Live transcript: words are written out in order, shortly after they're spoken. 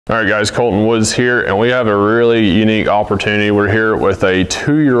All right guys, Colton Woods here, and we have a really unique opportunity. We're here with a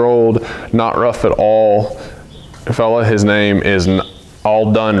 2-year-old Not Ruf At All fella. His name is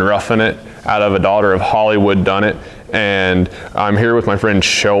All Dun Ruffin It, out of a daughter of Hollywood Dunit. And I'm here with my friend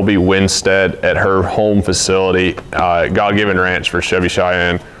Shelby Winstead at her home facility, God-given ranch for Chevy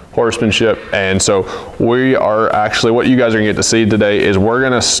Cheyenne horsemanship. And so we are actually, what you guys are gonna get to see today is we're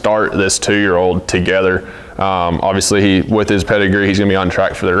gonna start this 2-year-old together. Obviously with his pedigree, he's gonna be on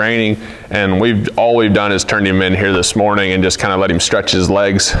track for the reining, and all we've done is turned him in here this morning and just kind of let him stretch his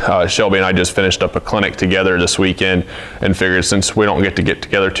legs. Shelby and I just finished up a clinic together this weekend and figured since we don't get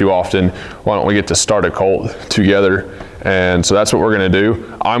together too often, why don't we get to start a colt together? And so that's what we're gonna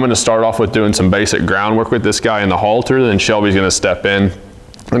do. I'm gonna start off with doing some basic groundwork with this guy in the halter, then Shelby's gonna step in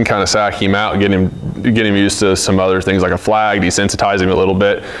and kind of sack him out, get him used to some other things like a flag, desensitize him a little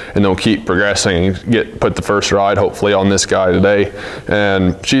bit, and then we'll keep progressing and put the first ride hopefully on this guy today.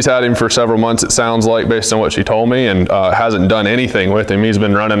 And she's had him for several months, it sounds like, based on what she told me, and hasn't done anything with him. He's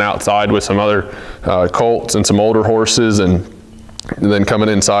been running outside with some other colts and some older horses, and then coming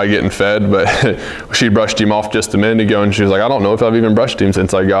inside getting fed, but she brushed him off just a minute ago, and she was like, I don't know if I've even brushed him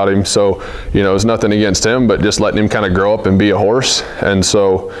since I got him. So, you know, it's nothing against him, but just letting him kind of grow up and be a horse. And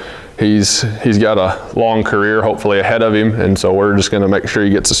so he's got a long career hopefully ahead of him, and so we're just going to make sure he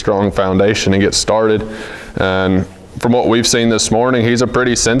gets a strong foundation and gets started. And from what we've seen this morning, he's a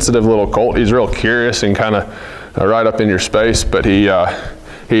pretty sensitive little colt. He's real curious and kind of right up in your space, but he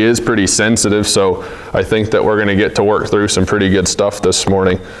is pretty sensitive, so I think that we're gonna get to work through some pretty good stuff this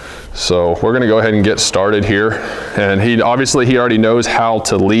morning. So we're gonna go ahead and get started here. And he already knows how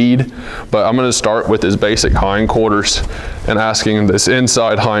to lead, but I'm gonna start with his basic hindquarters and asking this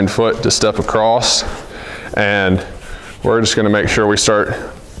inside hind foot to step across. And we're just gonna make sure we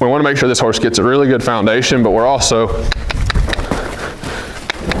wanna make sure this horse gets a really good foundation, but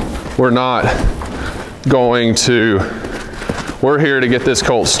we're here to get this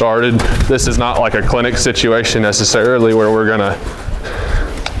colt started. This is not like a clinic situation necessarily where we're gonna,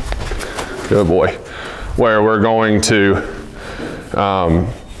 good boy, where we're going to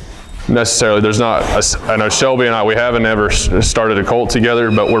necessarily, there's not, I know Shelby and I, we haven't ever started a colt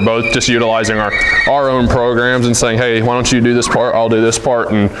together, but we're both just utilizing our own programs and saying, hey, why don't you do this part, I'll do this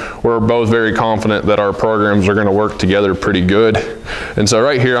part, and we're both very confident that our programs are gonna work together pretty good. And so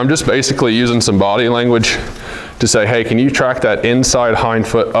right here, I'm just basically using some body language to say, hey, can you track that inside hind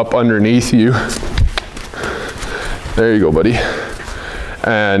foot up underneath you? There you go, buddy.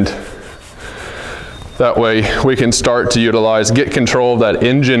 And that way we can start to get control of that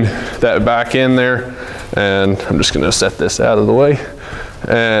engine, that back end there. And I'm just gonna set this out of the way.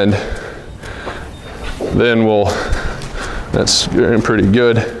 And then that's getting pretty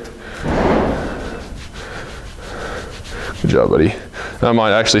good. Good job, buddy. I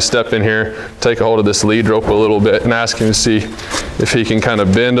might actually step in here, take a hold of this lead rope a little bit and ask him to see if he can kind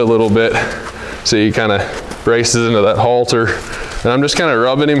of bend a little bit. See, he kind of braces into that halter. And I'm just kind of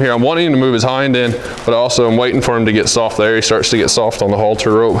rubbing him here. I'm wanting him to move his hind end, but also I'm waiting for him to get soft there. He starts to get soft on the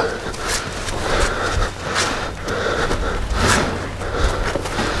halter rope.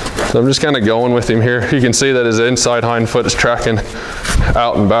 So I'm just kind of going with him here. You can see that his inside hind foot is tracking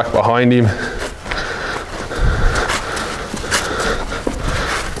out and back behind him.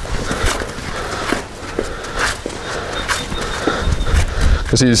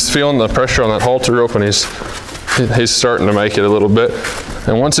 Because he's feeling the pressure on that halter rope, and he's starting to make it a little bit.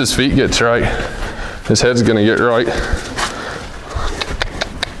 And once his feet gets right, his head's gonna get right.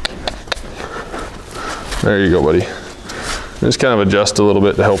 There you go, buddy. Just kind of adjust a little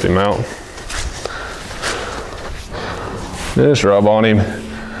bit to help him out. Just rub on him.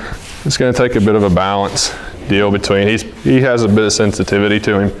 It's gonna take a bit of a balance deal between, he has a bit of sensitivity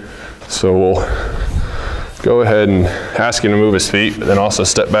to him. So we'll go ahead and ask him to move his feet, but then also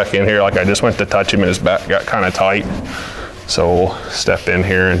step back in here. Like I just went to touch him and his back got kind of tight. So we'll step in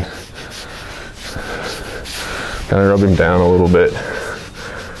here and kind of rub him down a little bit.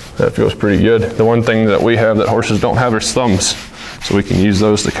 That feels pretty good. The one thing that we have that horses don't have is thumbs. So we can use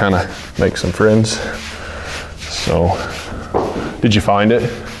those to kind of make some friends. So, did you find it?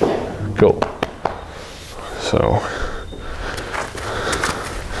 Cool. So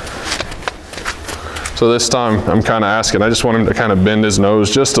this time I'm kind of asking, I just want him to kind of bend his nose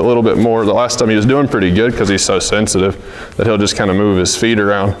just a little bit more. The last time he was doing pretty good because he's so sensitive that he'll just kind of move his feet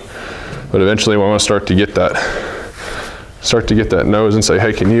around. But eventually we want to start to get that nose and say,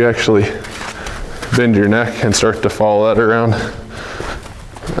 hey, can you actually bend your neck and start to follow that around?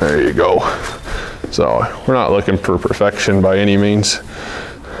 There you go. So we're not looking for perfection by any means.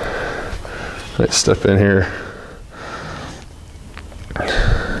 Let's step in here.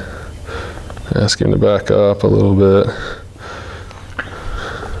 Ask him to back up a little bit.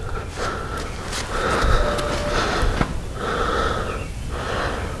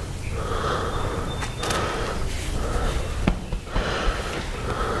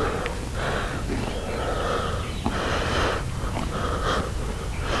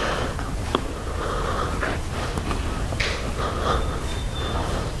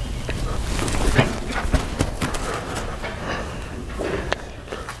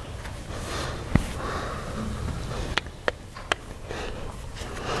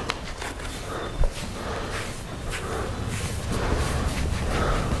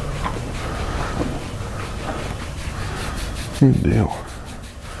 Good deal.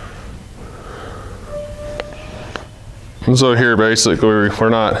 And so here basically we're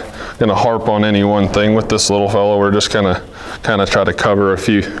not going to harp on any one thing with this little fellow. We're just going to kind of try to cover a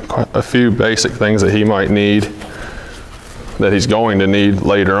few basic things that he might need, that he's going to need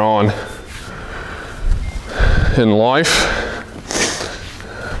later on in life.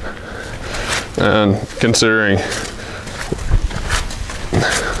 And considering,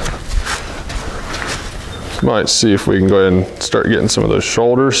 might see if we can go ahead and start getting some of those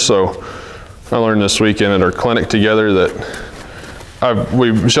shoulders. So I learned this weekend at our clinic together that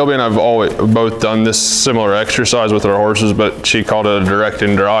Shelby and I have always both done this similar exercise with our horses, but she called it a direct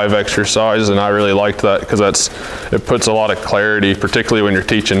and drive exercise, and I really liked that because it puts a lot of clarity, particularly when you're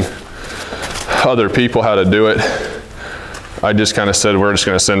teaching other people how to do it. I just kind of said we're just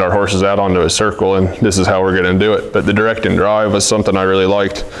going to send our horses out onto a circle and this is how we're going to do it. But the direct and drive was something I really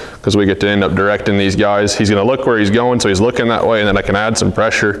liked because we get to end up directing these guys. He's going to look where he's going, so he's looking that way, and then I can add some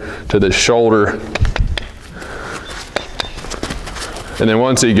pressure to this shoulder. And then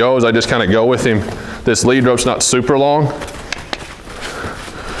once he goes, I just kind of go with him. This lead rope's not super long,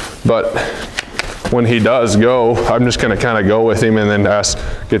 but when he does go, I'm just going to kind of go with him and then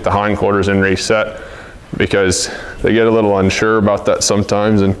get the hindquarters and reset, because they get a little unsure about that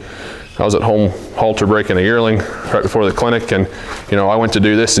sometimes. And I was at home halter breaking a yearling right before the clinic, and I went to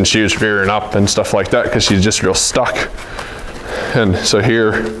do this and she was rearing up and stuff like that because she's just real stuck. And so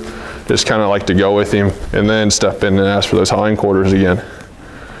here, just kind of like to go with him and then step in and ask for those hindquarters again.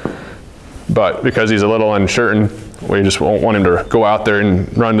 But because he's a little uncertain, we just won't want him to go out there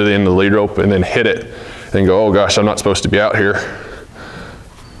and run to the end of the lead rope and then hit it and go, oh gosh, I'm not supposed to be out here.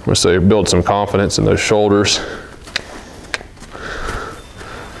 So you build some confidence in those shoulders.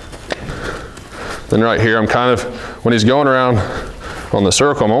 Then right here, I'm kind of, when he's going around on the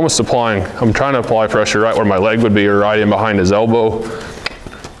circle, I'm trying to apply pressure right where my leg would be, or right in behind his elbow,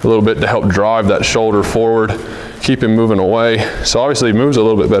 a little bit to help drive that shoulder forward, keep him moving away. So obviously he moves a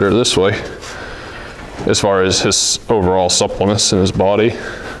little bit better this way as far as his overall suppleness in his body.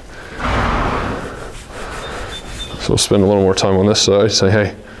 So we'll spend a little more time on this side, say,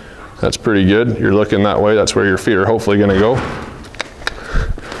 hey, that's pretty good. You're looking that way. That's where your feet are hopefully going to go.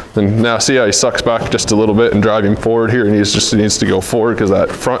 And now see how he sucks back just a little bit and drive him forward here, and he just needs to go forward because that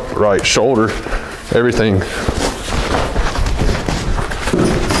front right shoulder, everything.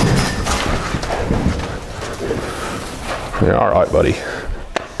 Yeah, all right, buddy.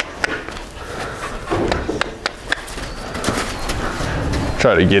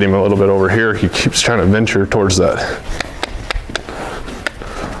 Try to get him a little bit over here. He keeps trying to venture towards the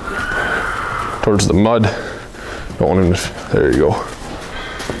mud. Don't want him to, there you go.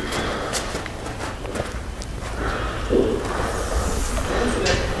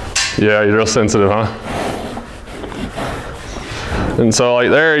 Yeah, you're real sensitive, huh? And so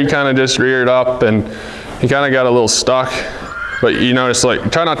like there, he kind of just reared up and he kind of got a little stuck. But you notice,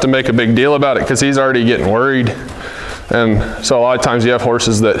 like, try not to make a big deal about it because he's already getting worried. And so a lot of times you have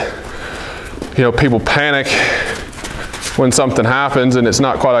horses that, people panic when something happens and it's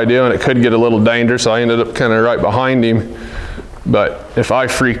not quite ideal and it could get a little dangerous. So I ended up kind of right behind him. But if I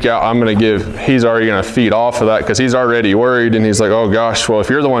freak out, he's already going to feed off of that because he's already worried, and he's like, oh gosh, well, if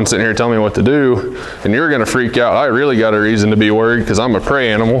you're the one sitting here telling me what to do and you're going to freak out, I really got a reason to be worried because I'm a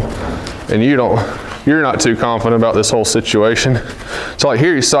prey animal and you're not too confident about this whole situation. So like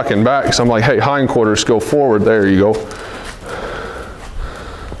here he's sucking back, so I'm like, hey, hindquarters, go forward. There you go.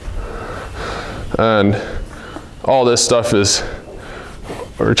 And all this stuff is,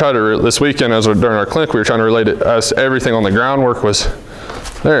 this weekend during our clinic, we were trying to relate it as everything on the groundwork was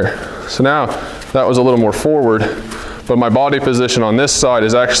there. So now that was a little more forward, but my body position on this side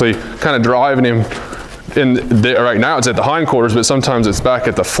is actually kind of driving him right now it's at the hindquarters, but sometimes it's back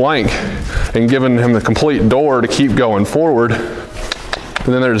at the flank and giving him the complete door to keep going forward. And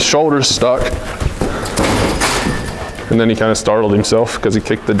then there's shoulders stuck. And then he kind of startled himself because he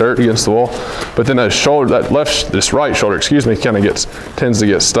kicked the dirt against the wall. But then this right shoulder, kind of tends to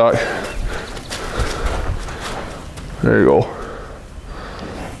get stuck. There you go.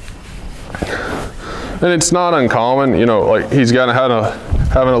 And it's not uncommon, you know, like he's kind of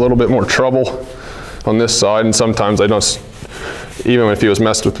having a little bit more trouble on this side, and sometimes I don't, even if he was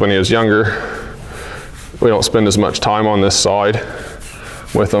messed with when he was younger, we don't spend as much time on this side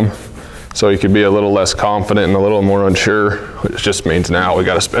with him. So he could be a little less confident and a little more unsure, which just means now we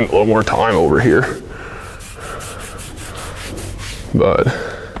got to spend a little more time over here. But,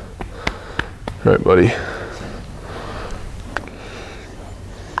 all right, buddy.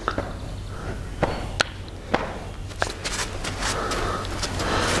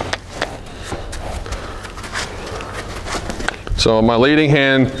 So my leading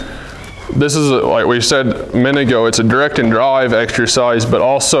hand, this is, like we said a minute ago, it's a direct and drive exercise, but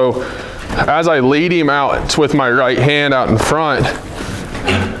also as I lead him out with my right hand out in front,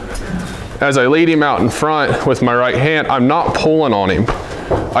 as I lead him out in front with my right hand, I'm not pulling on him.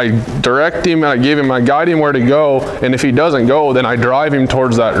 I direct him, I guide him where to go, and if he doesn't go, then I drive him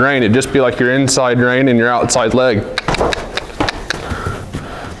towards that rein. It'd just be like your inside rein and your outside leg.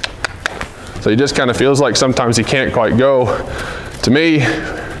 So he just kind of feels like sometimes he can't quite go. To me,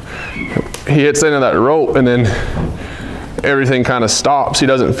 he hits into that rope and then everything kind of stops. He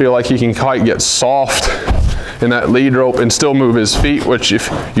doesn't feel like he can quite get soft in that lead rope and still move his feet, which if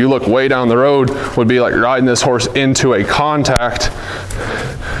you look way down the road would be like riding this horse into a contact.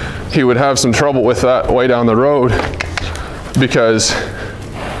 He would have some trouble with that way down the road, because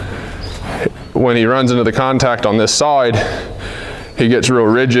when he runs into the contact on this side, he gets real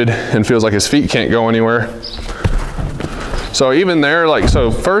rigid and feels like his feet can't go anywhere. So even there, like,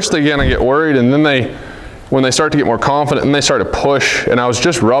 so first they kind of get worried, and then when they start to get more confident, and they start to push, and I was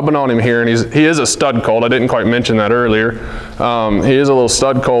just rubbing on him here, and he is a stud colt. I didn't quite mention that earlier. He is a little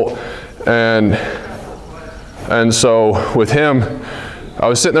stud colt, and so with him, I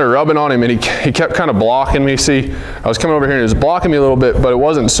was sitting there rubbing on him, and he kept kind of blocking me. See, I was coming over here and he was blocking me a little bit, but it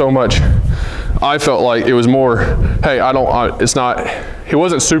wasn't so much. I felt like it was more, hey, it's not, he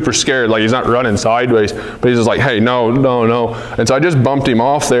wasn't super scared, like he's not running sideways, but he's just like, hey, no, no, no. And so I just bumped him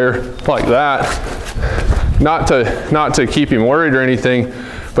off there like that, not to keep him worried or anything,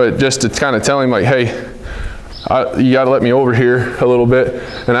 but just to kind of tell him like, hey, you got to let me over here a little bit.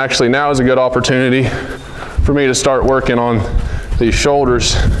 And actually now is a good opportunity for me to start working on these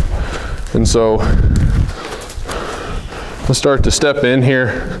shoulders. And so I'll start to step in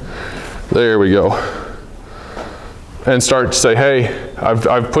here. There we go. And start to say, hey,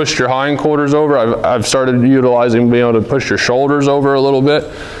 I've pushed your hindquarters over. I've started utilizing being able to push your shoulders over a little bit.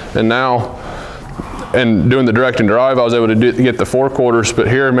 And now, and doing the direct and drive, I was able to get the forequarters, but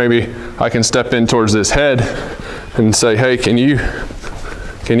here maybe I can step in towards this head and say, hey, can you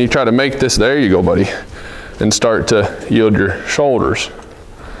try to make this, there you go, buddy, and start to yield your shoulders.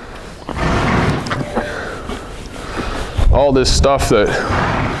 All this stuff that,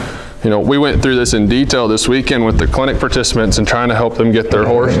 you know, we went through this in detail this weekend with the clinic participants and trying to help them get their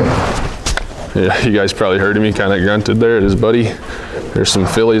horse. Yeah, you guys probably heard him, he kind of grunted there at his buddy. There's some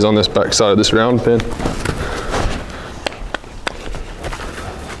fillies on this back side of this round pen.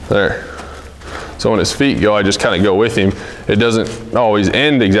 There. So when his feet go, I just kind of go with him. It doesn't always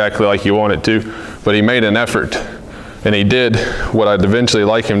end exactly like you want it to, but he made an effort, and he did what I'd eventually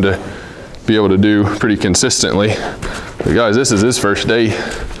like him to be able to do pretty consistently. But guys, this is his first day.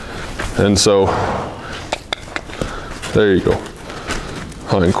 And so, there you go.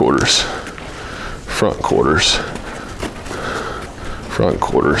 Hindquarters, front quarters, front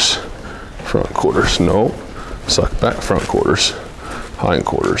quarters, front quarters. No, suck back, front quarters,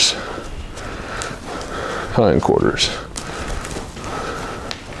 hindquarters, hindquarters.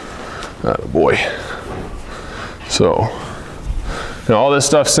 Attaboy. So, you know, all this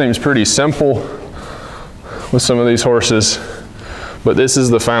stuff seems pretty simple with some of these horses, but this is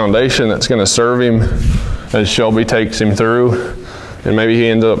the foundation that's going to serve him as Shelby takes him through, and maybe he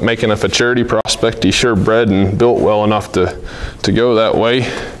ends up making a futurity prospect. He's sure bred and built well enough to go that way,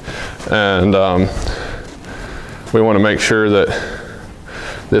 and we want to make sure that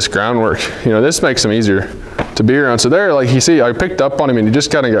this groundwork, you know, this makes him easier to be around. So there, like you see, I picked up on him and he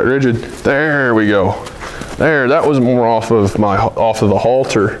just kind of got rigid. There we go. There, that was more off of the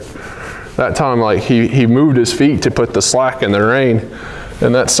halter. That time, like he moved his feet to put the slack in the rein,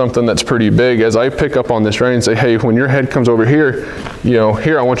 and that's something that's pretty big. As I pick up on this rein and say, hey, when your head comes over here, you know,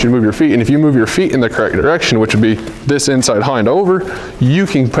 here I want you to move your feet, and if you move your feet in the correct direction, which would be this inside hind over, you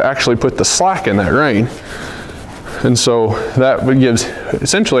can actually put the slack in that rein. And so that gives,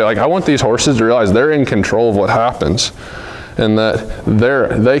 essentially, like, I want these horses to realize they're in control of what happens, and that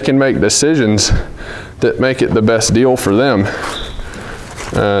they can make decisions that make it the best deal for them.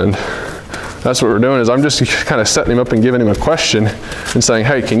 And that's what we're doing, is I'm just kind of setting him up and giving him a question and saying,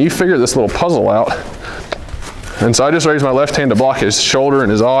 hey, can you figure this little puzzle out? And so I just raised my left hand to block his shoulder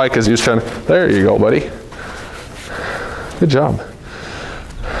and his eye, because he was trying to, there you go, buddy. Good job.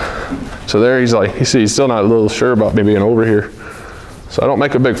 So there he's like, you see, he's still not a little sure about me being over here. So I don't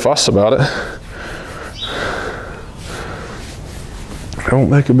make a big fuss about it. I don't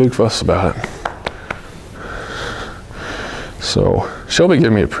make a big fuss about it. So Shelby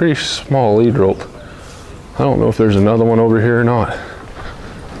gave me a pretty small lead rope. I don't know if there's another one over here or not.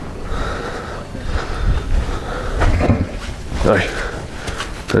 Hey,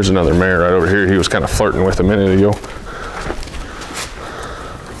 there's another mare right over here he was kind of flirting with a minute ago.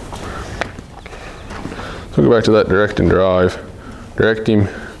 So go back to that direct and drive. Direct him,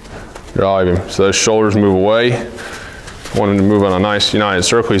 drive him. So those shoulders move away. I want him to move on a nice united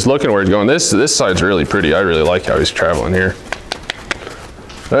circle. He's looking where he's going. This side's really pretty. I really like how he's traveling here.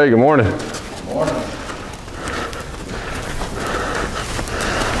 Hey, good morning. Good morning.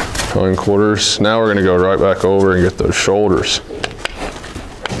 Hindquarters. Now we're gonna go right back over and get those shoulders.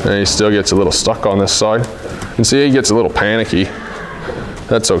 And he still gets a little stuck on this side. And see, he gets a little panicky.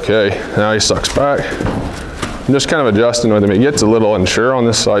 That's okay. Now he sucks back. I'm just kind of adjusting with him. He gets a little unsure on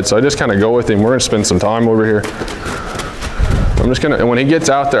this side, so I just kind of go with him. We're gonna spend some time over here. I'm just gonna, and when he gets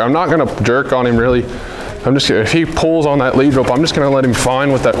out there, I'm not gonna jerk on him really. I'm just, if he pulls on that lead rope, I'm just gonna let him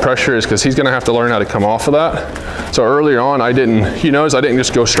find what that pressure is, because he's gonna have to learn how to come off of that. So earlier on, I didn't, he knows I didn't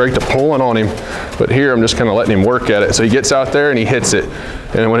just go straight to pulling on him, but here I'm just kind of letting him work at it. So he gets out there and he hits it.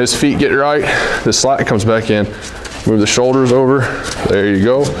 And when his feet get right, the slack comes back in. Move the shoulders over, there you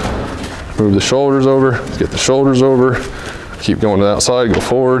go. Move the shoulders over, get the shoulders over. Keep going to the outside, go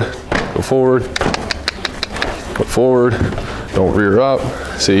forward, go forward, don't rear up.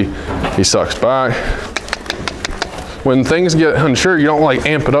 See, he sucks back. When things get unsure, you don't like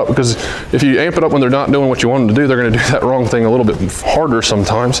amp it up, because if you amp it up when they're not doing what you want them to do, they're gonna do that wrong thing a little bit harder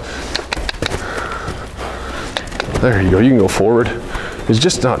sometimes. There you go, you can go forward. He's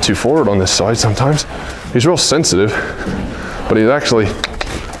just not too forward on this side sometimes. He's real sensitive, but he's actually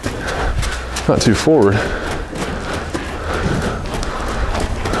not too forward.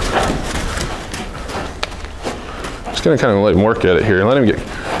 Just gonna kind of let him work at it here and let him get,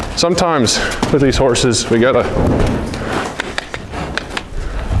 sometimes with these horses, we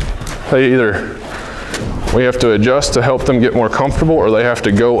have to adjust to help them get more comfortable, or they have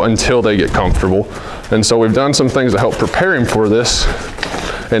to go until they get comfortable. And so we've done some things to help prepare him for this.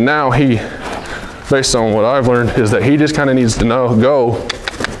 And now he, based on what I've learned, is that he just kind of needs to go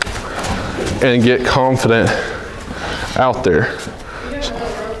and get confident out there.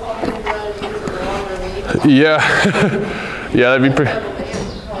 Yeah, yeah, that'd be pretty,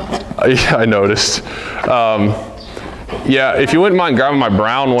 yeah, I noticed. Yeah, if you wouldn't mind grabbing my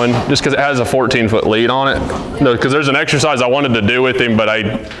brown one, just because it has a 14-foot lead on it. No, because there's an exercise I wanted to do with him, but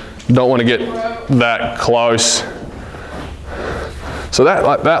I don't want to get that close. So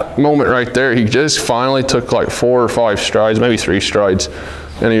that moment right there, he just finally took like 4 or 5 strides, maybe 3 strides,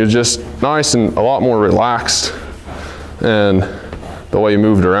 and he was just nice and a lot more relaxed, and the way he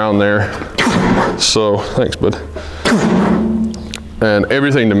moved around there. So thanks, bud. And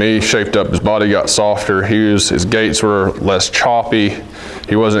everything to me shaped up. His body got softer. His gaits were less choppy.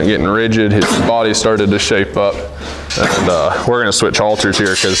 He wasn't getting rigid. His body started to shape up. And we're gonna switch halters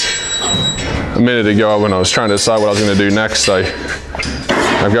here, because a minute ago when I was trying to decide what I was gonna do next,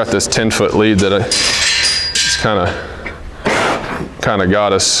 I've got this 10-foot lead that it's kind of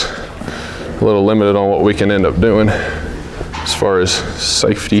got us a little limited on what we can end up doing as far as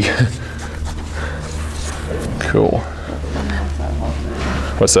safety. Cool.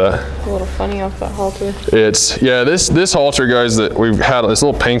 What's that? It's a little funny off that halter. It's, yeah, this halter, guys, that we've had, this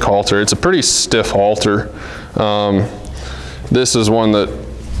little pink halter, it's a pretty stiff halter. This is one that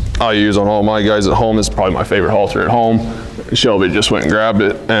I use on all my guys at home. This is probably my favorite halter at home. Shelby just went and grabbed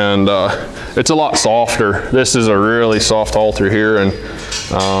it, and it's a lot softer. This is a really soft halter here, and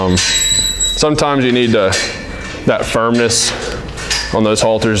sometimes you need that firmness on those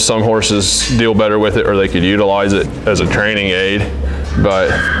halters. Some horses deal better with it, or they could utilize it as a training aid.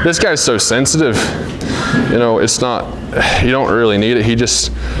 But this guy's so sensitive, you know, it's not, you don't really need it. He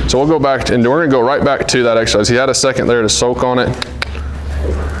just, so we'll go back to, and we're gonna go right back to that exercise. He had a second there to soak on it,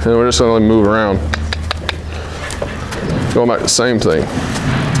 and we're just gonna move around. Going back to the same thing.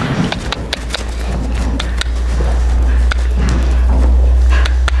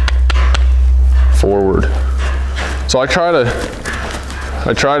 Forward. So I try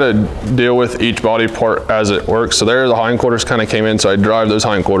to deal with each body part as it works. So there the hindquarters kind of came in, so I drive those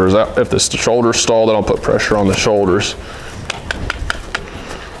hindquarters out. If the shoulders stall, then I'll put pressure on the shoulders.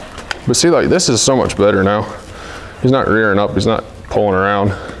 But see, like, this is so much better now. He's not rearing up, he's not pulling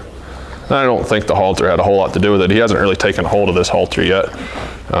around. And I don't think the halter had a whole lot to do with it. He hasn't really taken hold of this halter yet.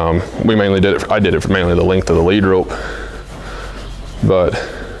 We mainly did it, I did it for mainly the length of the lead rope. But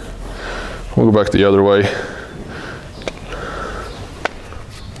we'll go back the other way.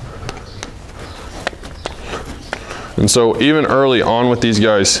 And so even early on with these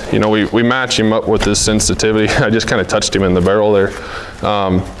guys, you know, we match him up with his sensitivity. I just kind of touched him in the barrel there.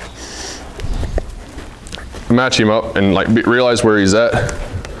 Match him up and like realize where he's at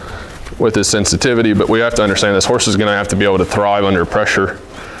with his sensitivity, but we have to understand this horse is gonna have to be able to thrive under pressure.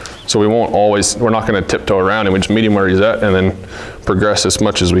 So we won't always, we're not gonna tiptoe around him, we just meet him where he's at and then progress as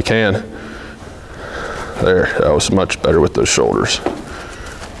much as we can. There, that was much better with those shoulders.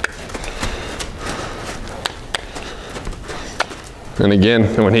 And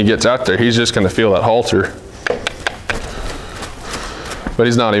again, when he gets out there, he's just gonna feel that halter. But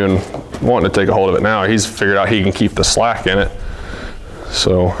he's not even wanting to take a hold of it now. He's figured out he can keep the slack in it.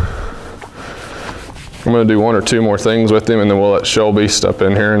 So I'm gonna do one or two more things with him and then we'll let Shelby step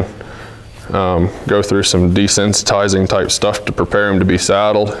in here and go through some desensitizing type stuff to prepare him to be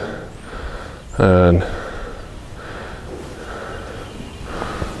saddled. And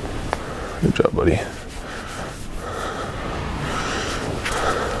good job, buddy.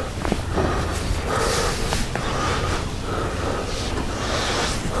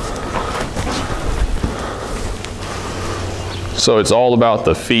 So it's all about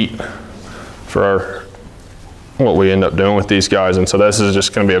the feet for what we end up doing with these guys. And so this is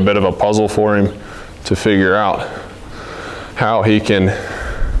just gonna be a bit of a puzzle for him to figure out how he can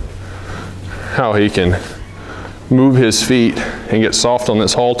move his feet and get soft on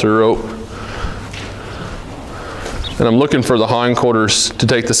this halter rope. And I'm looking for the hindquarters to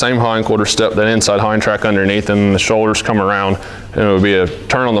take the same hindquarter step, that inside hind track underneath, and the shoulders come around, and it would be a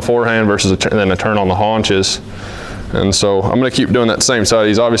turn on the forehand versus then a turn on the haunches. And so I'm gonna keep doing that same side.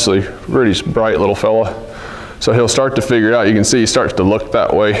 He's obviously a pretty bright little fella. So he'll start to figure it out. You can see he starts to look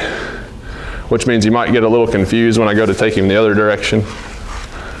that way, which means he might get a little confused when I go to take him the other direction.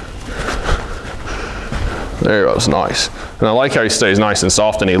 There it goes, nice. And I like how he stays nice and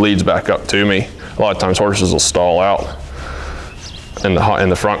soft and he leads back up to me. A lot of times horses will stall out in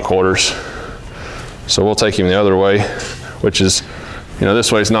the front quarters. So we'll take him the other way, which is, you know,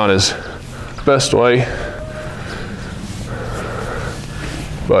 this way is not his best way.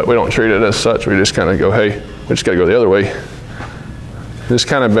 But we don't treat it as such. We just kind of go, hey, we just got to go the other way. Just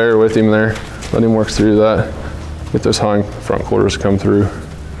kind of bear with him there. Let him work through that. Get those front quarters come through.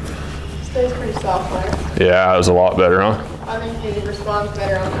 Stays pretty soft there. Yeah, it was a lot better, huh? I think he responds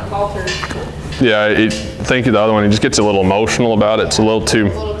better on that halter. Yeah, think of the other one. He just gets a little emotional about it. It's a little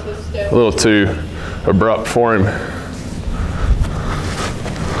too abrupt for him.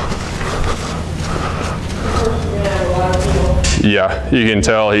 Yeah, you can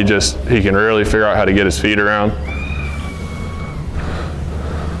tell he can really figure out how to get his feet around.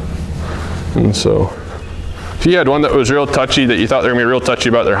 And so, if you had one that was real touchy, that you thought they were gonna be real touchy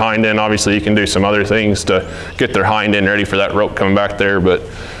about their hind end, obviously you can do some other things to get their hind end ready for that rope coming back there. But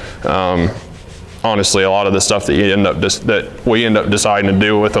honestly, a lot of the stuff that we end up deciding to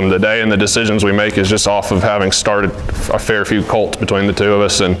do with them today and the decisions we make is just off of having started a fair few colts between the two of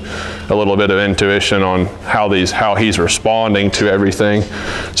us and a little bit of intuition on how he's responding to everything.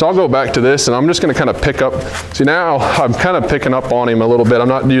 So I'll go back to this and I'm just gonna kind of pick up. See, now I'm kind of picking up on him a little bit. I'm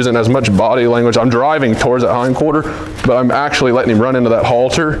not using as much body language. I'm driving towards that hind quarter, but I'm actually letting him run into that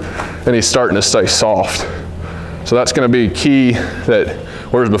halter and he's starting to stay soft. So that's gonna be key.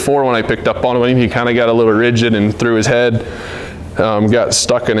 Whereas before when I picked up on him, he kind of got a little rigid and through his head, got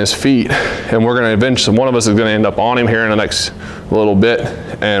stuck in his feet. And we're gonna eventually, one of us is gonna end up on him here in the next little bit.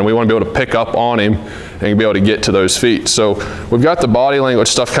 And we wanna be able to pick up on him and be able to get to those feet. So we've got the body language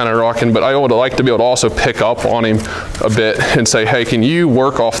stuff kind of rocking, but I would like to be able to also pick up on him a bit and say, hey, can you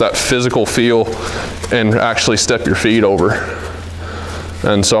work off that physical feel and actually step your feet over?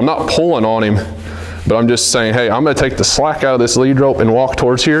 And so I'm not pulling on him, but I'm just saying, hey, I'm gonna take the slack out of this lead rope and walk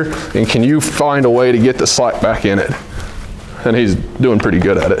towards here, and can you find a way to get the slack back in it? And he's doing pretty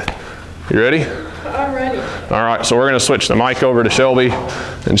good at it. You ready? I'm ready. All right, so we're gonna switch the mic over to Shelby,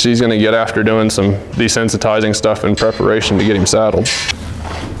 and she's gonna get after doing some desensitizing stuff in preparation to get him saddled.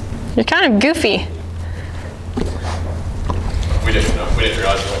 You're kind of goofy. We didn't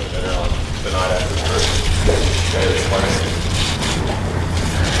realize we went to dinner on the night after the first.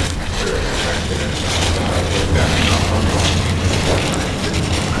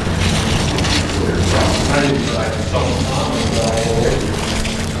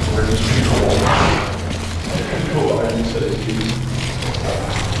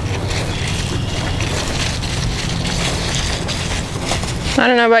 I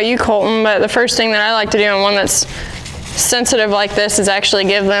don't know about you, Colton, but the first thing that I like to do on one that's sensitive like this is actually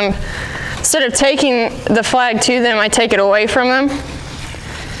give them, instead of taking the flag to them, I take it away from them.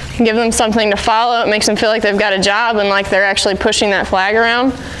 Give them something to follow. It makes them feel like they've got a job and like they're actually pushing that flag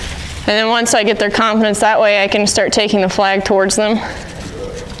around. And then once I get their confidence that way, I can start taking the flag towards them.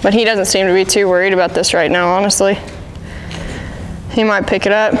 But he doesn't seem to be too worried about this right now, honestly. He might pick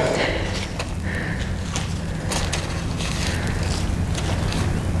it up.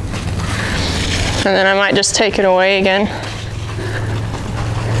 And then I might just take it away again.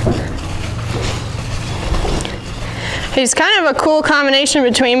 He's kind of a cool combination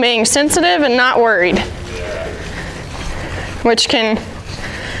between being sensitive and not worried, which can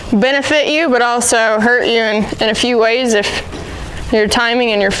benefit you but also hurt you in a few ways if your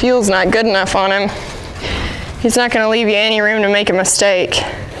timing and your fuel's not good enough on him. He's not going to leave you any room to make a mistake.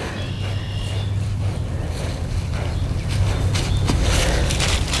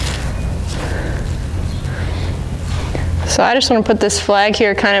 So I just want to put this flag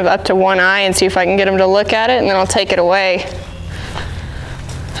here kind of up to one eye and see if I can get him to look at it, and then I'll take it away.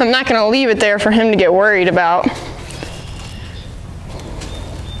 I'm not going to leave it there for him to get worried about.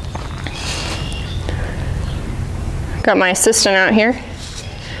 Got my assistant out here.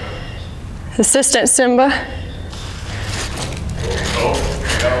 Assistant Simba.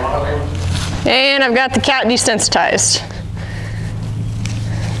 And I've got the cat desensitized.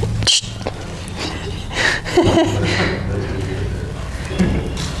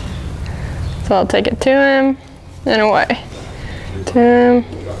 So I'll take it to him and away. To him.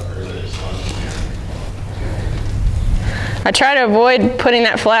 I try to avoid putting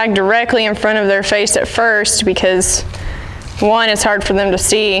that flag directly in front of their face at first because, one, it's hard for them to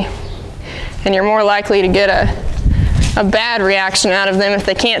see, and you're more likely to get a bad reaction out of them if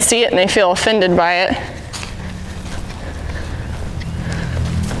they can't see it and they feel offended by it.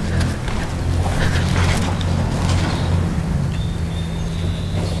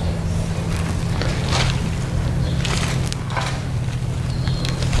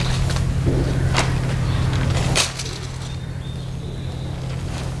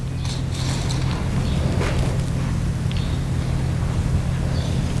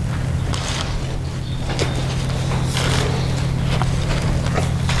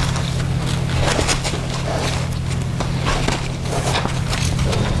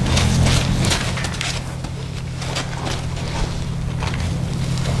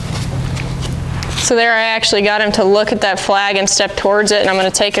 So there I actually got him to look at that flag and step towards it, and I'm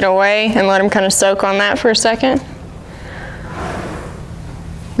going to take it away and let him kind of soak on that for a second.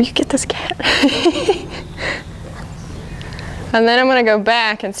 Will you get this cat? And then I'm going to go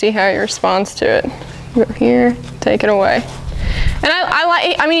back and see how he responds to it. Go here, take it away. And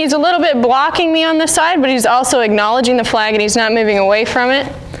I mean, he's a little bit blocking me on this side, but he's also acknowledging the flag and he's not moving away from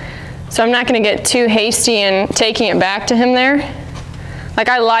it. So I'm not going to get too hasty in taking it back to him there. Like,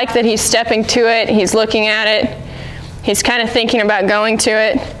 I like that he's stepping to it, he's looking at it, he's kind of thinking about going to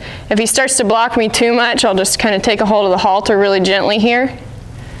it. If he starts to block me too much, I'll just kind of take a hold of the halter really gently here.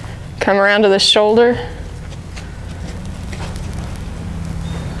 Come around to the shoulder.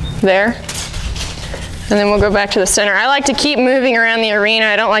 There. And then we'll go back to the center. I like to keep moving around the arena.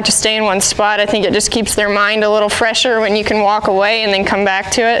 I don't like to stay in one spot. I think it just keeps their mind a little fresher when you can walk away and then come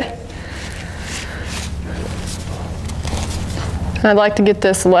back to it. I'd like to get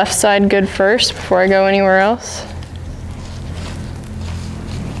this left side good first before I go anywhere else.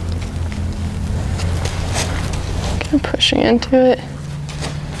 Kind of pushing into it.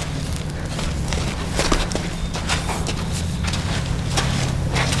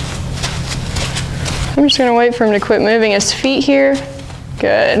 I'm just going to wait for him to quit moving his feet here.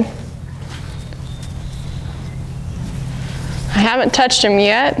 Good. I haven't touched him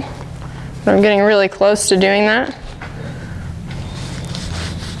yet, but I'm getting really close to doing that.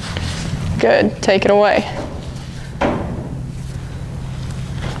 Good, take it away.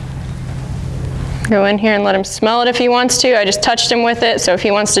 Go in here and let him smell it if he wants to. I just touched him with it, so if he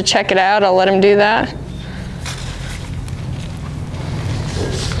wants to check it out, I'll let him do that.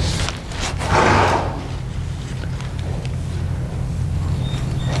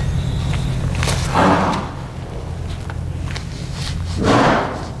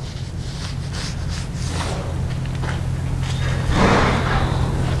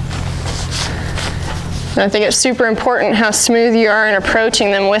 I think it's super important how smooth you are in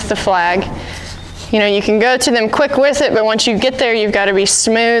approaching them with the flag. You know, you can go to them quick with it, but once you get there, you've got to be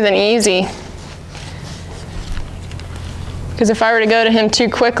smooth and easy. Because if I were to go to him too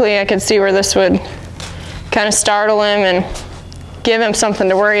quickly, I could see where this would kind of startle him and give him something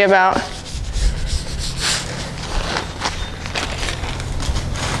to worry about.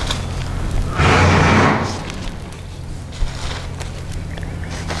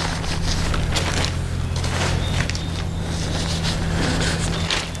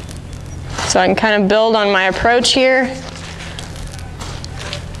 So I can kind of build on my approach here.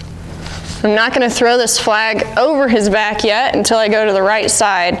 I'm not going to throw this flag over his back yet until I go to the right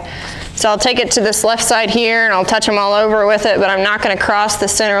side. So I'll take it to this left side here and I'll touch him all over with it, but I'm not going to cross the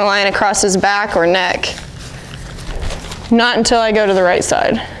center line across his back or neck. Not until I go to the right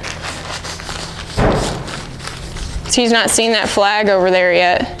side. So he's not seen that flag over there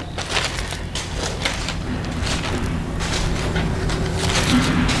yet.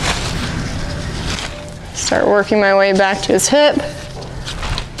 Start working my way back to his hip.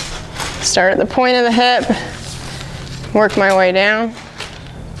 Start at the point of the hip, work my way down.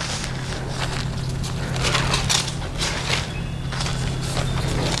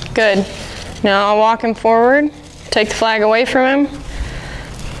 Good. Now I'll walk him forward, take the flag away from him.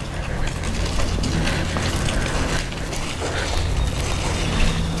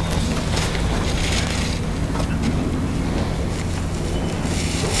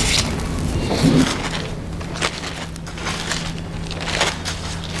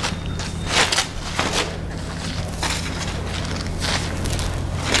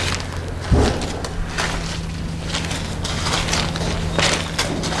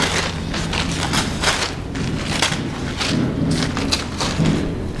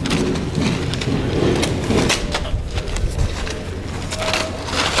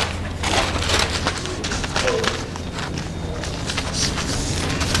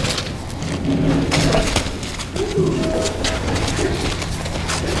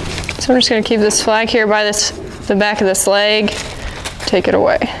 So I'm just going to keep this flag here by the back of this leg, take it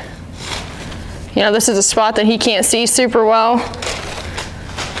away. You know, this is a spot that he can't see super well.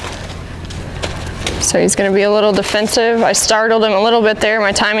 So he's going to be a little defensive. I startled him a little bit there.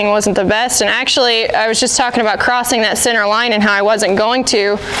 My timing wasn't the best. And actually, I was just talking about crossing that center line and how I wasn't going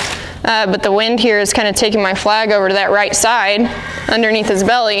to. But the wind here is kind of taking my flag over to that right side underneath his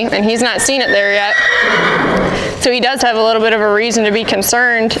belly, and he's not seen it there yet. So he does have a little bit of a reason to be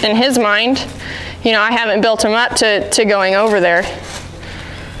concerned in his mind. You know, I haven't built him up to going over there.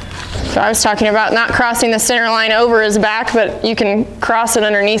 So I was talking about not crossing the center line over his back, but you can cross it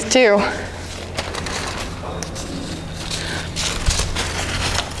underneath too.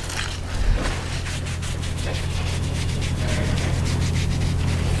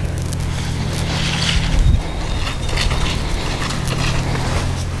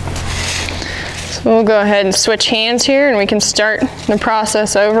 So we'll go ahead and switch hands here and we can start the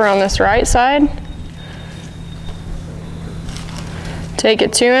process over on this right side. Take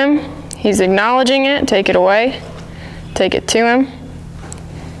it to him. He's acknowledging it. Take it away. Take it to him.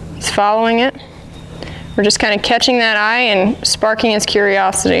 He's following it. We're just kind of catching that eye and sparking his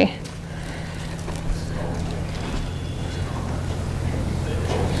curiosity.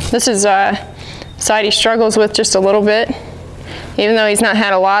 This is a side he struggles with just a little bit. Even though he's not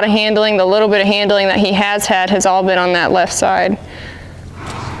had a lot of handling, the little bit of handling that he has had has all been on that left side.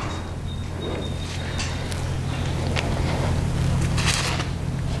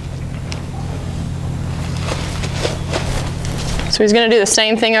 So he's going to do the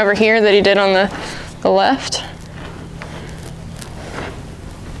same thing over here that he did on the left.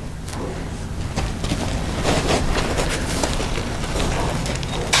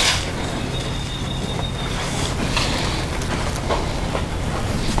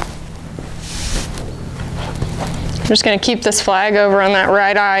 I'm just going to keep this flag over on that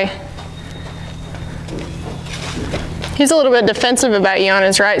right eye. He's a little bit defensive about you on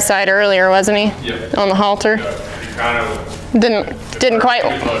his right side earlier, wasn't he? Yep. On the halter. Yeah, he kind of didn't quite.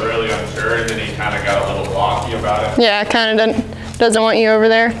 He was really unsure, and then he kind of got a little blocky about it. Yeah, kind of doesn't want you over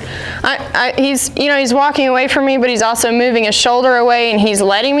there. He's walking away from me, but he's also moving his shoulder away, and he's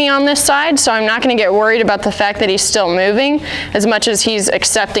letting me on this side. So I'm not going to get worried about the fact that he's still moving as much as he's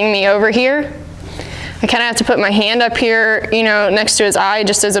accepting me over here. I kind of have to put my hand up here, you know, next to his eye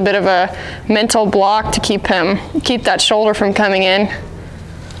just as a bit of a mental block to keep that shoulder from coming in.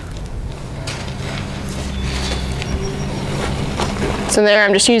 So there,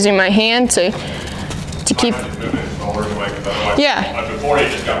 I'm just using my hand to keep. Yeah. Before he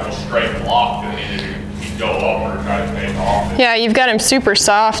just got straight and locked, and he'd go up or try to take off. Yeah, you've got him super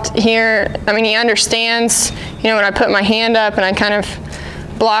soft here. I mean, he understands. You know, when I put my hand up and I kind of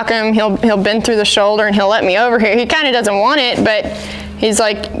block him, he'll bend through the shoulder and he'll let me over here. He kind of doesn't want it, but he's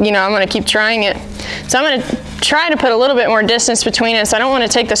like, you know, I'm going to keep trying it. So I'm going to try to put a little bit more distance between us. I don't want to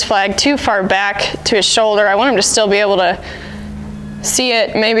take this flag too far back to his shoulder. I want him to still be able to see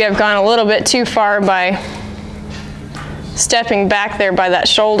it. Maybe I've gone a little bit too far by stepping back there by that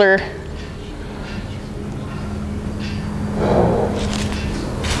shoulder.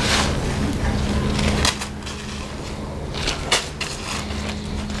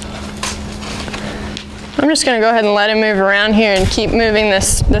 I'm just gonna go ahead and let him move around here and keep moving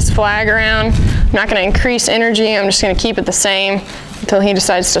this flag around. I'm not gonna increase energy, I'm just gonna keep it the same until he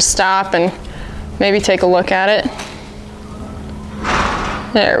decides to stop and maybe take a look at it.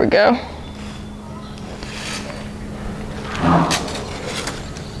 There we go.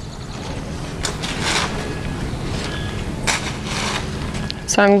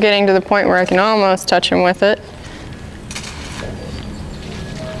 So I'm getting to the point where I can almost touch him with it.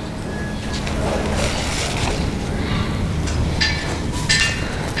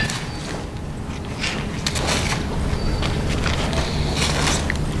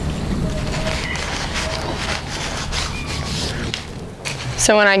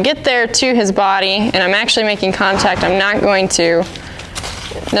 So when I get there to his body and I'm actually making contact, I'm not going to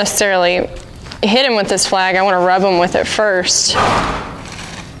necessarily hit him with this flag. I want to rub him with it first.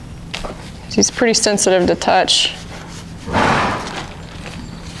 He's pretty sensitive to touch.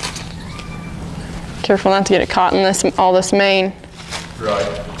 Careful not to get it caught in all this mane. Right.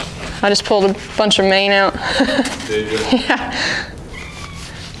 I just pulled a bunch of mane out. Did you? Yeah.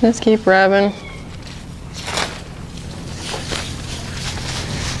 Just keep rubbing.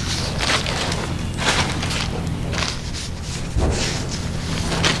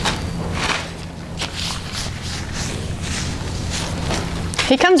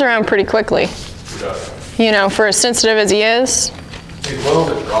 He comes around pretty quickly. You know, for as sensitive as he is. He's a little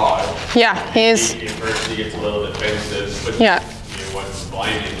bit dry. Yeah, he is. At first he gets a little defensive, but yeah. You wasn't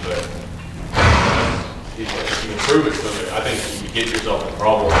blaming, but if you improve it, so I think if you get yourself in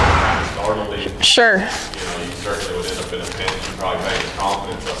trouble, kind of startled him. Sure. You know, you certainly would end up in a pinch and probably make his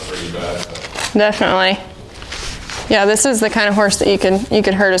confidence up pretty bad. So. Definitely. Yeah, this is the kind of horse that you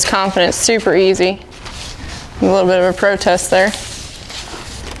could hurt his confidence super easy. A little bit of a protest there.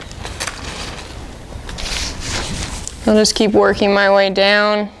 I'll just keep working my way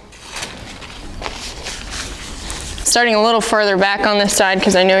down. Starting a little further back on this side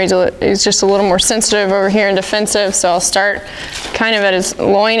because I know he's just a little more sensitive over here and defensive, so I'll start kind of at his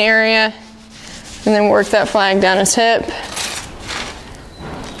loin area and then work that flag down his hip.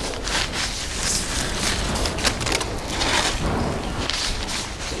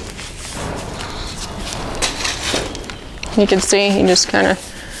 You can see he just kind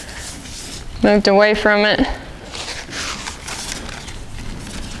of moved away from it.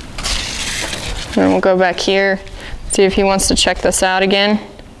 And we'll go back here, see if he wants to check this out again.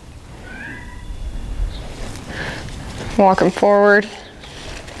 Walk him forward.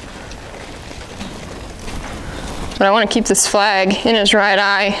 But I want to keep this flag in his right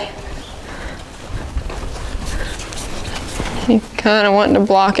eye. He's kind of wanting to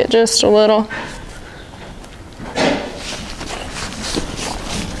block it just a little.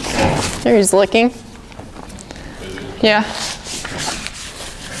 There, he's licking. Yeah.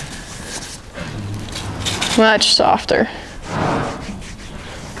 Much softer.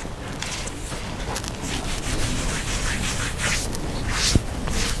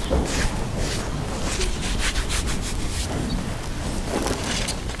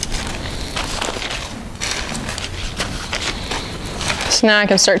 So now I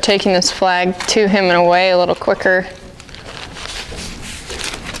can start taking this flag to him and away a little quicker.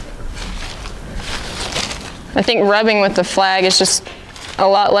 I think rubbing with the flag is just a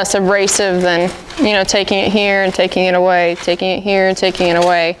lot less abrasive than, you know, taking it here and taking it away, taking it here and taking it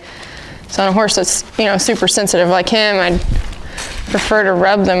away. So on a horse that's, you know, super sensitive like him, I'd prefer to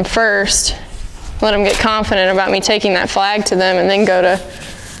rub them first, let them get confident about me taking that flag to them, and then go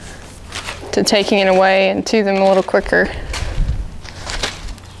to taking it away and to them a little quicker.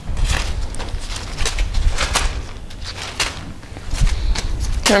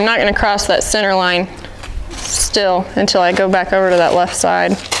 And I'm not going to cross that center line still until I go back over to that left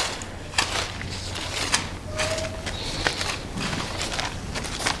side.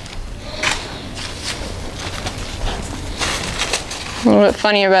 A little bit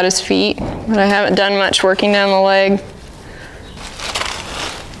funny about his feet, but I haven't done much working down the leg.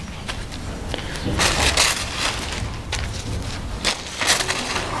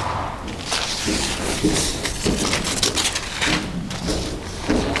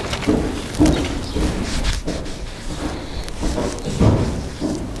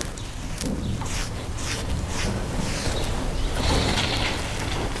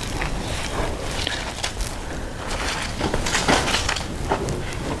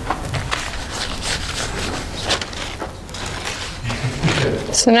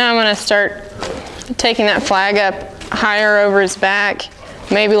 So now I'm going to start taking that flag up higher over his back,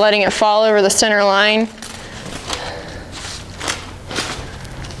 maybe letting it fall over the center line.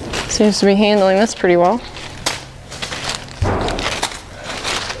 Seems to be handling this pretty well.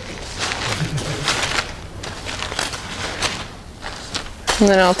 And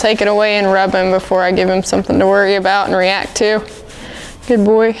then I'll take it away and rub him before I give him something to worry about and react to. Good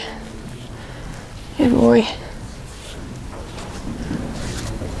boy. Good boy.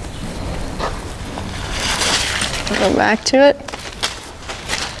 Go back to it.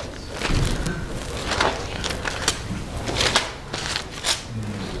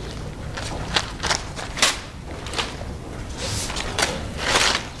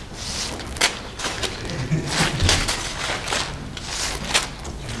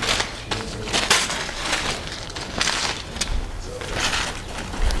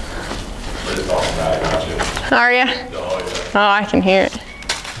 Are ya? Oh, I can hear it.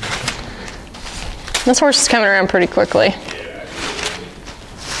 This horse is coming around pretty quickly.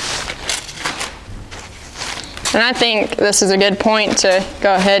 And I think this is a good point to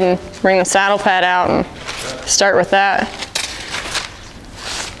go ahead and bring the saddle pad out and start with that.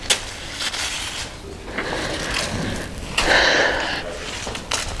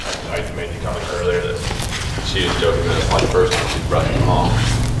 I made the comment earlier that she was joking that it's like the first time she's brushing him off.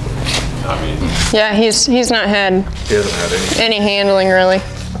 I mean, yeah, he's not had, he hasn't had any handling really.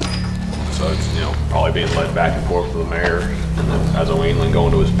 So it's, you know, probably being led back and forth with the mare, and then as a weanling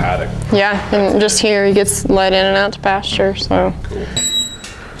going to his paddock. Yeah, and just here he gets led in and out to pasture, so.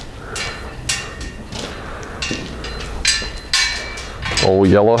 Cool. Old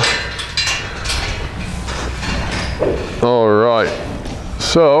yellow. All right,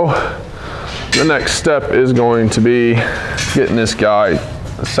 so the next step is going to be getting this guy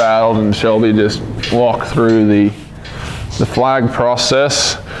saddled, and Shelby just walk through the flag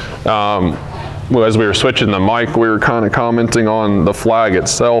process. Well, as we were switching the mic, we were kind of commenting on the flag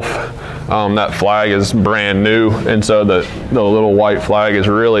itself. That flag is brand new, and so the little white flag is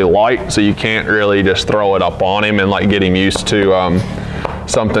really light, so you can't really just throw it up on him and like get him used to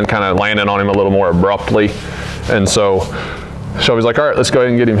something kind of landing on him a little more abruptly. And so Shelby's like, all right, let's go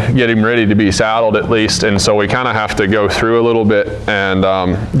ahead and get him ready to be saddled at least. And so we kind of have to go through a little bit and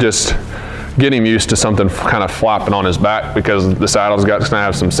just get him used to something kind of flapping on his back, because the saddle's got to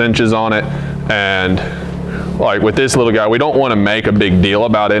have some cinches on it. And like with this little guy, we don't want to make a big deal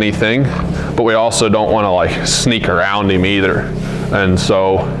about anything, but we also don't want to like sneak around him either. And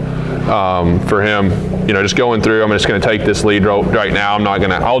so for him, you know, just going through, I'm just going to take this lead rope right now.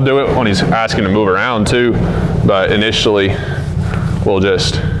 I'll do it when he's asking to move around too, but initially we'll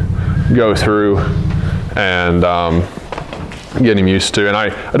just go through and get him used to. And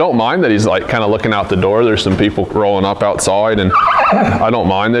I don't mind that he's like kind of looking out the door. There's some people rolling up outside, and I don't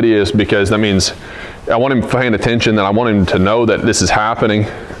mind that he is, because that means I want him paying attention, that I want him to know that this is happening,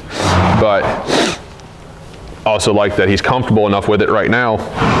 but also like that he's comfortable enough with it right now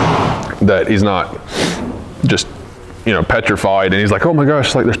that he's not just, you know, petrified and he's like, oh my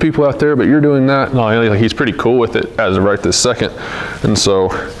gosh, like there's people out there, but you're doing that. No, like he's pretty cool with it as of right this second. And so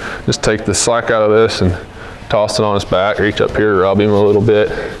just take the slack out of this and toss it on his back, reach up here, rub him a little bit.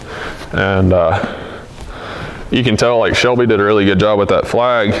 And you can tell like Shelby did a really good job with that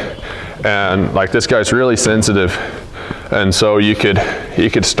flag. And like this guy's really sensitive. And so you could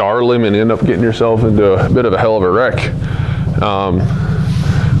startle him and end up getting yourself into a bit of a hell of a wreck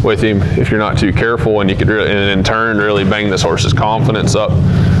with him if you're not too careful, and you could really, and in turn really bang this horse's confidence up.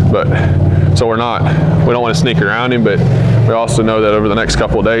 But so we don't want to sneak around him, but we also know that over the next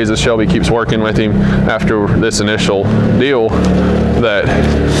couple of days, as Shelby keeps working with him after this initial deal, that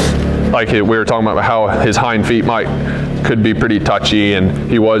like we were talking about how his hind feet could be pretty touchy,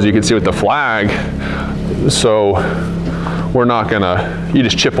 and you could see with the flag. So we're not gonna, you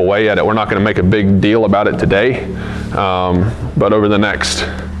just chip away at it. We're not gonna make a big deal about it today, but over the next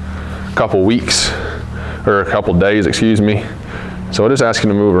couple weeks, or a couple days, excuse me. So I'll just ask him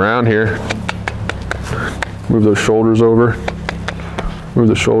to move around here. Move those shoulders over. Move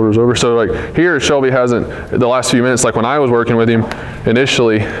the shoulders over. So like here, Shelby hasn't, the last few minutes, like when I was working with him,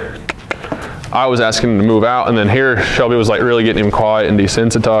 initially, I was asking him to move out, and then here, Shelby was like really getting him quiet and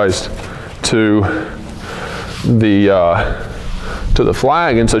desensitized to the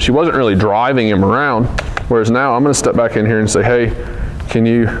flag, and so she wasn't really driving him around. Whereas now I'm gonna step back in here and say, hey, can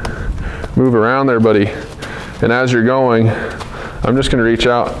you move around there, buddy? And as you're going, I'm just gonna reach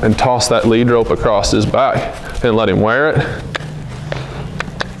out and toss that lead rope across his back and let him wear it.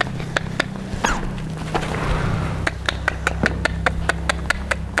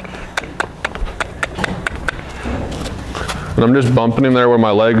 And I'm just bumping him there where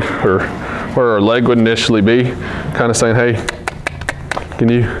my leg, or where our leg would initially be, kind of saying, hey, can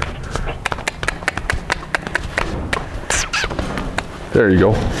you? There you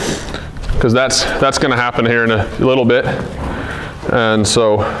go. Because that's going to happen here in a little bit. And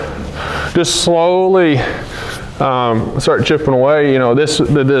so just slowly Start chipping away. You know, this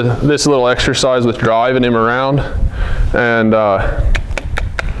little exercise with driving him around and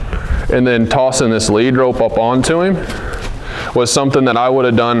then tossing this lead rope up onto him was something that I would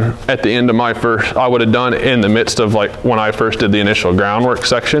have done at the end of I would have done in the midst of like when I first did the initial groundwork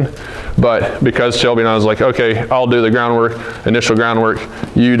section. But because Shelby and I was like, okay, I'll do the groundwork, initial groundwork,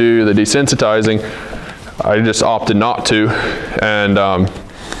 you do the desensitizing, I just opted not to. And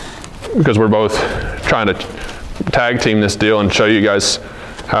because we're both trying to tag team this deal and show you guys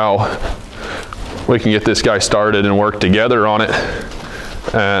how we can get this guy started and work together on it.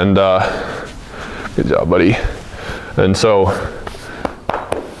 And good job, buddy. And so,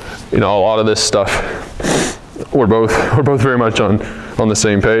 you know, a lot of this stuff, we're both very much on the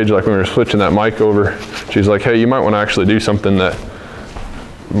same page. Like when we were switching that mic over, she's like, hey, you might want to actually do something that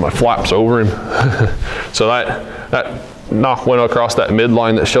flaps over him. So that knock went across that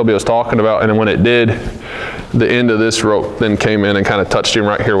midline that Shelby was talking about, and then when it did, the end of this rope then came in and kind of touched him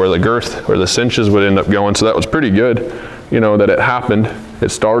right here where the girth, where the cinches would end up going. So that was pretty good, you know, that it happened. It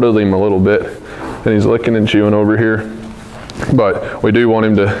startled him a little bit, and he's licking and chewing over here. But we do want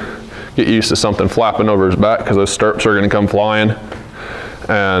him to get used to something flapping over his back, because those stirrups are going to come flying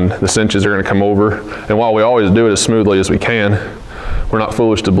and the cinches are going to come over. And while we always do it as smoothly as we can, we're not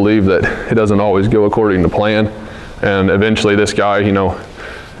foolish to believe that it doesn't always go according to plan. And eventually this guy, you know,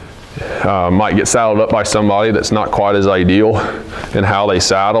 might get saddled up by somebody that's not quite as ideal in how they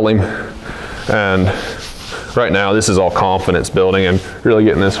saddle him. And right now this is all confidence building and really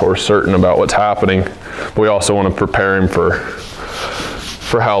getting this horse certain about what's happening. But we also want to prepare him for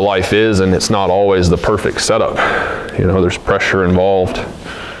how life is, and it's not always the perfect setup. You know, there's pressure involved.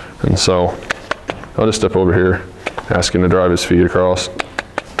 And so I'll just step over here, ask him to drive his feet across.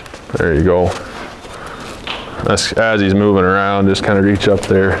 There you go. As he's moving around, just kind of reach up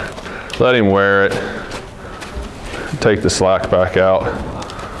there, let him wear it, take the slack back out.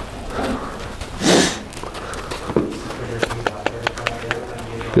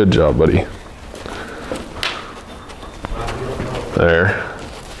 Good job, buddy. There.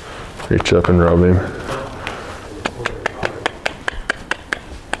 Reach up and rub him.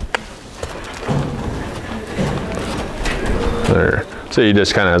 There. So he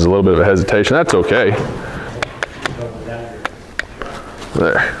just kind of has a little bit of a hesitation. That's okay.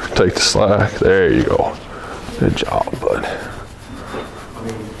 There. Take the slack. There you go. Good job, bud.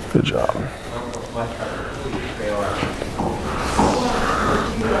 Good job.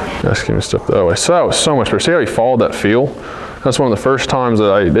 Ask him to step that way. So that was so much better. See how he followed that feel? That's one of the first times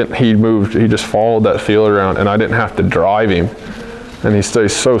that he just followed that feel around, and I didn't have to drive him. And he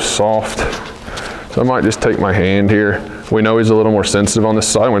stays so soft. So I might just take my hand here. We know he's a little more sensitive on this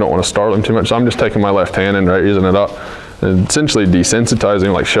side. We don't want to startle him too much. So I'm just taking my left hand and raising it up and essentially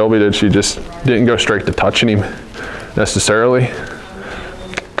desensitizing like Shelby did. She just didn't go straight to touching him necessarily.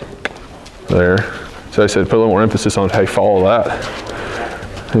 There. So I said, put a little more emphasis on, hey, follow that.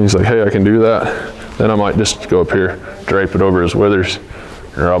 And he's like, hey, I can do that. Then I might just go up here, drape it over his withers,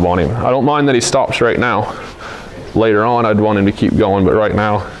 and rub on him. I don't mind that he stops right now. Later on, I'd want him to keep going, but right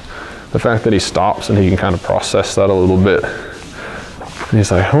now, the fact that he stops and he can kind of process that a little bit. And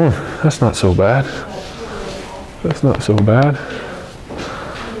he's like, that's not so bad. That's not so bad.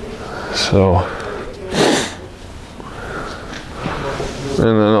 So, and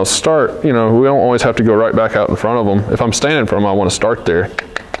then I'll start, you know, we don't always have to go right back out in front of him. If I'm standing in front of him, I want to start there.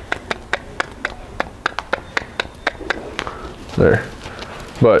 There.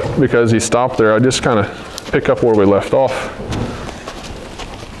 But because he stopped there, I just kind of pick up where we left off.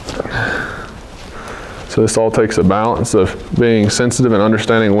 So this all takes a balance of being sensitive and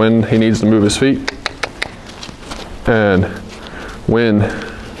understanding when he needs to move his feet and when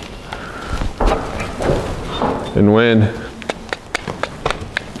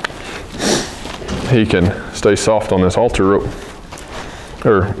he can stay soft on this halter rope,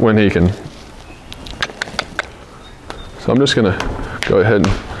 or when he can. So I'm just gonna go ahead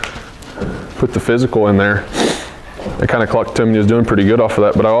and put the physical in there. I kind of clucked to him, he was doing pretty good off of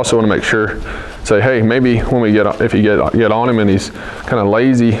that, but I also want to make sure, say, hey, maybe when we if you get on him and he's kind of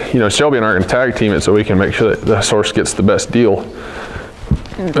lazy, you know, Shelby and I are gonna tag team it so we can make sure that the horse gets the best deal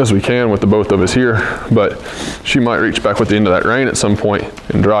as we can with the both of us here. But she might reach back with the end of that rein at some point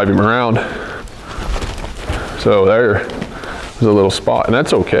and drive him around. So there's a little spot, and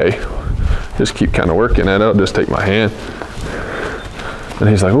that's okay. Just keep kind of working at it. I'll just take my hand. And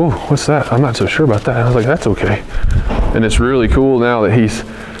he's like, oh, what's that? I'm not so sure about that. And I was like, that's okay. And it's really cool now that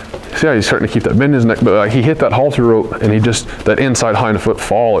see how he's starting to keep that bend in his neck, but he hit that halter rope and he just, that inside hind foot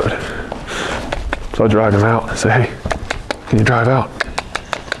followed. So I drive him out and say, hey, can you drive out?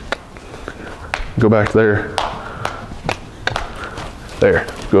 Go back there. There,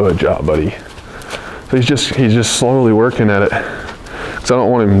 good job, buddy. So he's just slowly working at it. Because I don't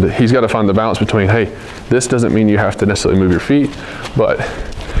want him to, he's got to find the balance between, hey, this doesn't mean you have to necessarily move your feet, but,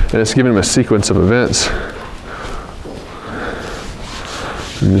 and it's giving him a sequence of events.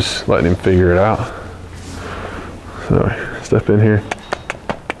 And just letting him figure it out. So step in here.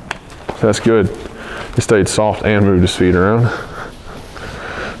 That's good. He stayed soft and moved his feet around.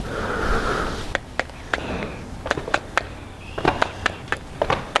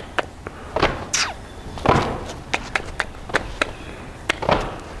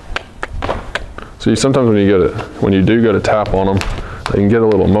 See, sometimes when you do go to tap on them, they can get a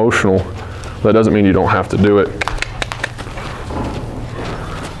little emotional. That doesn't mean you don't have to do it.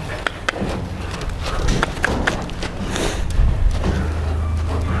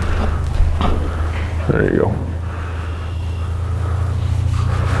 There you go.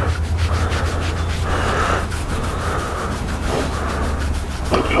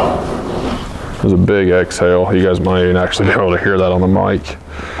 There's a big exhale. You guys might even actually be able to hear that on the mic.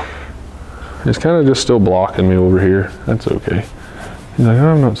 He's kind of just still blocking me over here. That's okay. He's like,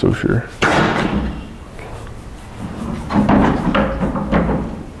 I'm not so sure.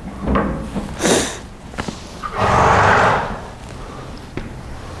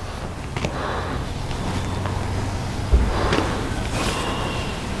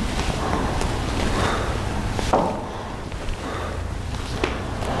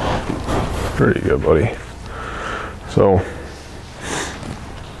 There you go, buddy. So,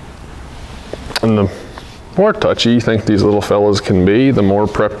 and the more touchy you think these little fellas can be, the more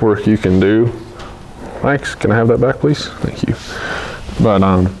prep work you can do. Thanks, can I have that back, please? Thank you. But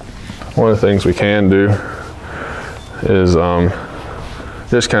one of the things we can do is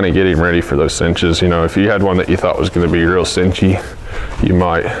just kind of get him ready for those cinches. You know, if you had one that you thought was going to be real cinchy, you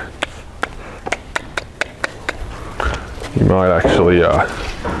might actually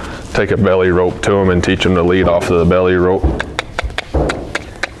take a belly rope to him and teach him to lead off of the belly rope.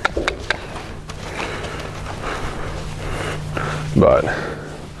 But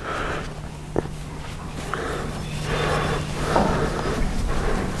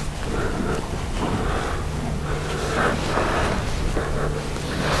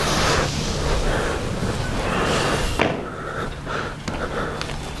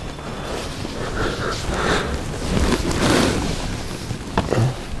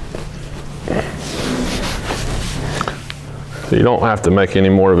so you don't have to make any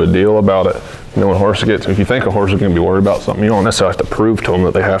more of a deal about it. You know, when a horse gets, if you think a horse is going to be worried about something, you don't necessarily have to prove to them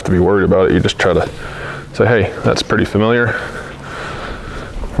that they have to be worried about it. You just try to say, hey, that's pretty familiar.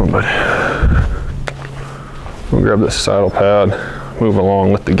 But we'll grab this saddle pad, move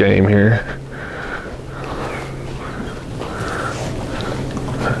along with the game here.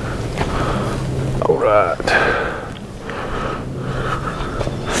 All right.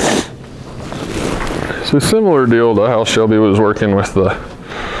 So similar deal to how Shelby was working with the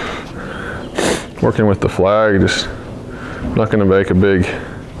flag, just not going to make a big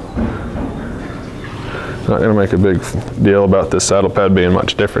deal about this saddle pad being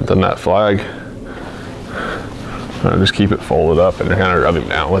much different than that flag. I'll just keep it folded up and kind of rub him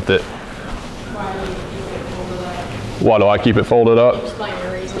down with it. Why do I keep it folded up?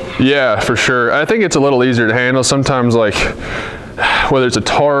 Yeah, for sure. I think it's a little easier to handle. Sometimes, like whether it's a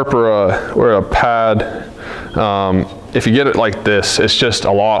tarp or a pad, if you get it like this, it's just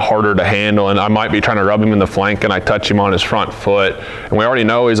a lot harder to handle, and I might be trying to rub him in the flank and I touch him on his front foot, and we already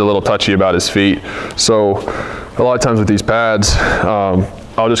know he's a little touchy about his feet. So a lot of times with these pads,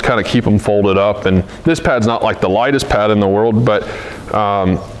 I'll just kind of keep them folded up, and this pad's not like the lightest pad in the world, but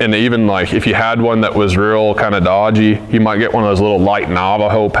and even like if you had one that was real kind of dodgy, you might get one of those little light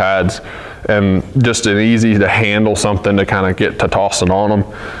Navajo pads, and just an easy to handle something to kind of get to tossing on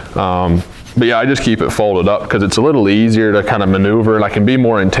them. But yeah, I just keep it folded up because it's a little easier to kind of maneuver, and I can be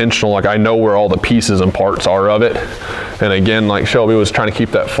more intentional. Like I know where all the pieces and parts are of it. And again, like Shelby was trying to keep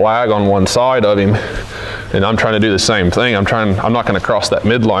that flag on one side of him, and I'm trying to do the same thing. I'm not going to cross that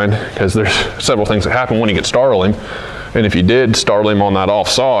midline because there's several things that happen when you get startle him. And if you did startle him on that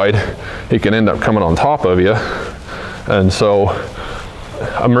offside, he can end up coming on top of you. And so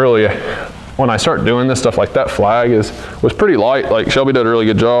I'm really, when I start doing this stuff, like that flag was pretty light. Like Shelby did a really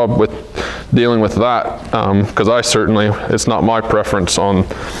good job with dealing with that, because it's not my preference on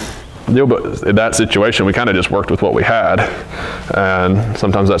deal, but in that situation we kind of just worked with what we had, and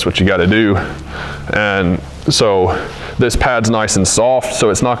sometimes that's what you got to do. And so this pad's nice and soft, so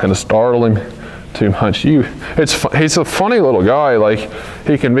it's not going to startle him too much. He's a funny little guy. Like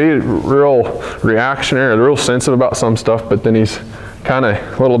he can be real reactionary, real sensitive about some stuff, but then he's kind of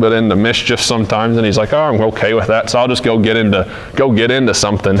a little bit into mischief sometimes, and he's like, oh, I'm okay with that, so I'll just go get into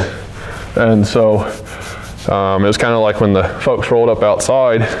something. And so it was kind of like when the folks rolled up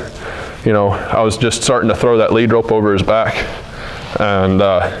outside, you know, I was just starting to throw that lead rope over his back, and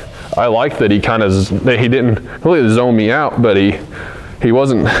I liked that he didn't really zone me out, but you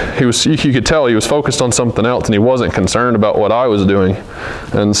could tell he was focused on something else, and he wasn't concerned about what I was doing.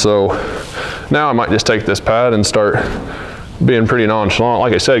 And so now I might just take this pad and start being pretty nonchalant.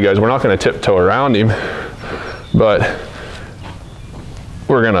 Like I said, guys, we're not going to tiptoe around him, but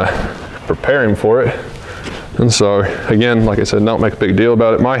we're going to prepare him for it. And so again, like I said, don't make a big deal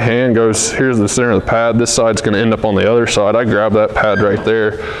about it. My hand goes, here's the center of the pad. This side's going to end up on the other side. I grab that pad right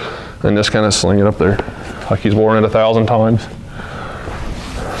there and just kind of sling it up there like he's worn it 1,000 times.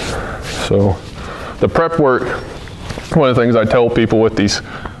 So the prep work, one of the things I tell people with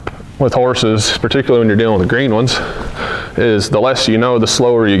horses, particularly when you're dealing with the green ones, is the less you know, the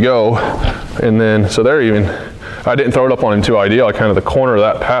slower you go. And then, so I didn't throw it up on him too ideal. I kind of, the corner of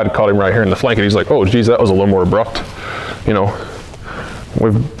that pad caught him right here in the flank, and he's like, oh geez, that was a little more abrupt. You know,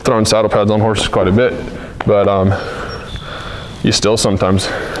 we've thrown saddle pads on horses quite a bit, but you still sometimes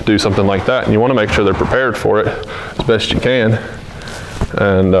do something like that, and you want to make sure they're prepared for it as best you can.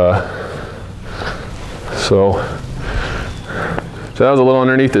 And so that was a little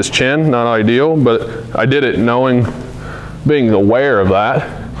underneath his chin, not ideal, but I did it being aware of that,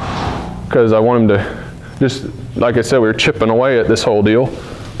 because I want him to just, like I said, we were chipping away at this whole deal.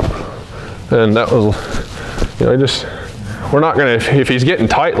 And that was, you know, we're not gonna, if he's getting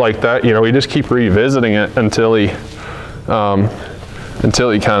tight like that, you know, we just keep revisiting it until he kind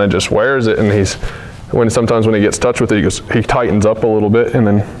of just wears it. And sometimes when he gets touched with it, he tightens up a little bit and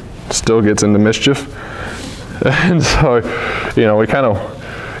then still gets into mischief. And so, you know, we kind of,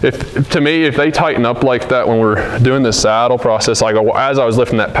 to me, if they tighten up like that when we're doing the saddle process, like as I was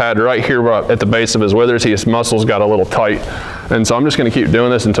lifting that pad right here at the base of his withers, his muscles got a little tight. And so I'm just going to keep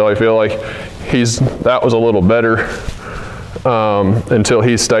doing this until I feel like that was a little better, until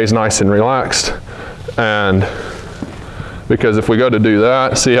he stays nice and relaxed. And because if we go to do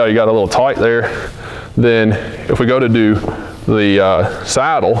that, see how he got a little tight there, then if we go to do the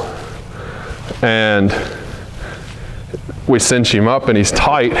saddle and we cinch him up and he's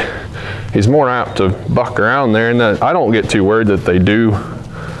tight, he's more apt to buck around there. And I don't get too worried that they do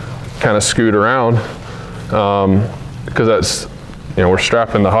kind of scoot around, because that's, you know, we're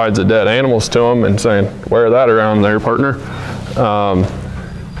strapping the hides of dead animals to them and saying, wear that around there, partner.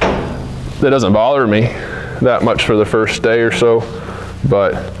 That doesn't bother me that much for the first day or so,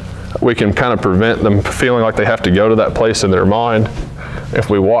 but we can kind of prevent them feeling like they have to go to that place in their mind if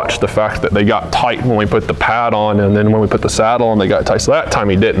we watch the fact that they got tight when we put the pad on, and then when we put the saddle on, they got tight. So that time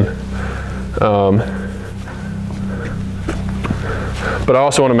he didn't. But I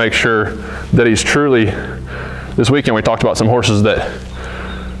also want to make sure that he's truly, this weekend we talked about some horses that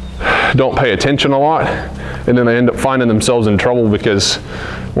don't pay attention a lot, and then they end up finding themselves in trouble because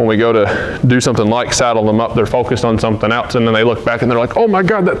when we go to do something like saddle them up, they're focused on something else, and then they look back and they're like, oh my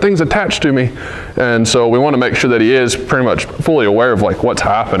God, that thing's attached to me. And so we want to make sure that he is pretty much fully aware of like what's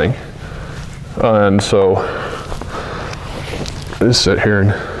happening. And so just sit here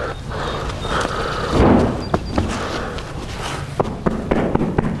and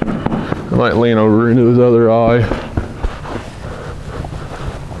I might lean over into his other eye.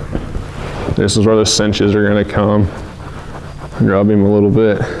 This is where the cinches are going to come. Grab him a little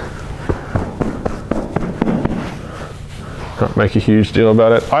bit. Not make a huge deal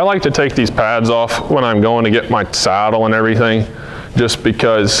about it. I like to take these pads off when I'm going to get my saddle and everything, just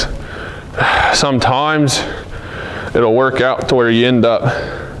because sometimes it'll work out to where you end up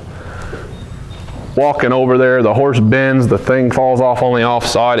walking over there, the horse bends, the thing falls off on the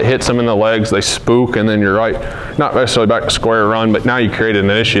offside, it hits them in the legs, they spook, and then you're right, not necessarily back to square run, but now you created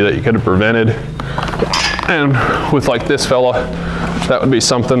an issue that you could have prevented. And with like this fella, that would be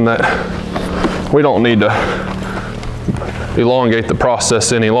something that we don't need to elongate the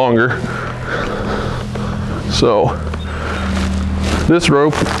process any longer. So this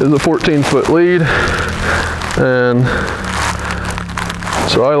rope is a 14-foot lead, and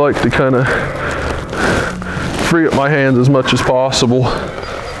so I like to kind of free up my hands as much as possible.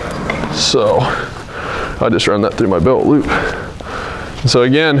 So I just run that through my belt loop. So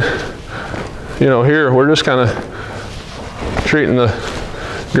again, you know, here we're just kind of treating the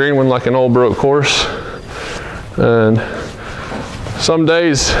green one like an old broke horse. And some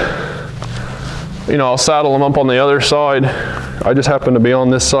days, you know, I'll saddle him up on the other side. I just happen to be on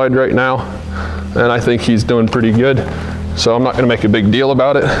this side right now, and I think he's doing pretty good. So I'm not going to make a big deal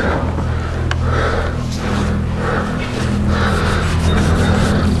about it.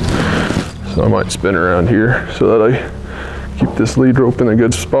 So I might spin around here so that I keep this lead rope in a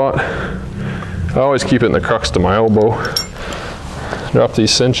good spot. I always keep it in the crux to my elbow. Drop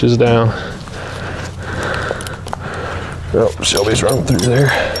these cinches down. Oh, Shelby's running through there.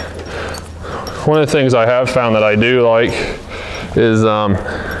 One of the things I have found that I do like is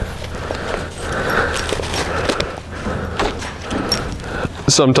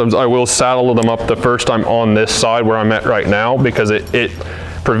sometimes I will saddle them up the first time on this side where I'm at right now, because it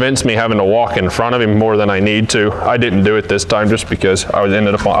prevents me having to walk in front of him more than I need to. I didn't do it this time just because I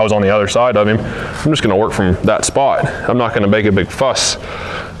was on the other side of him. I'm just gonna work from that spot. I'm not gonna make a big fuss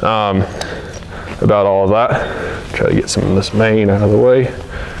about all of that. Try to get some of this mane out of the way.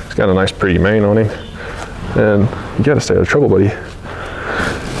 He's got a nice pretty mane on him. And you gotta stay out of trouble, buddy.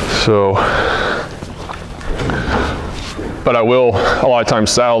 So, but I will a lot of times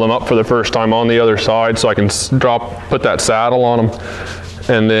saddle them up for the first time on the other side so I can put that saddle on them,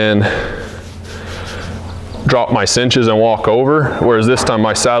 and then drop my cinches and walk over. Whereas this time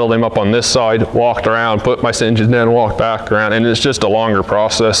I saddled him up on this side, walked around, put my cinches down, walked back around, and it's just a longer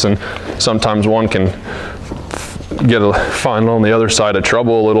process, and sometimes one can find on the other side of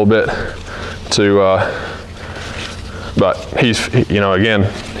trouble a little bit but again,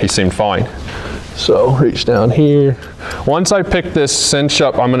 he seemed fine. So reach down here. Once I pick this cinch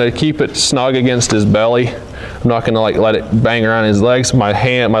up, I'm gonna keep it snug against his belly. I'm not gonna let it bang around his legs. My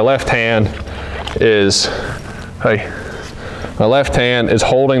left hand is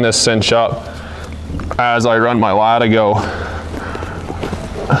holding this cinch up as I run my latigo.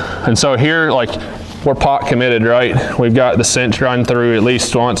 And so here, we're pot committed, right? We've got the cinch run through at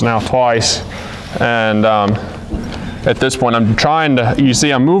least once, now twice. And at this point, I'm trying to, you see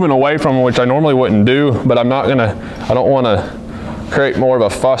I'm moving away from him, which I normally wouldn't do, but I don't want to create more of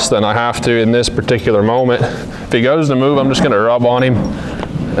a fuss than I have to in this particular moment. If he goes to move, I'm just going to rub on him,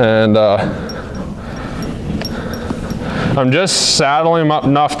 and I'm just saddling him up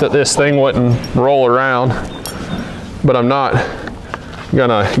enough that this thing wouldn't roll around, but I'm not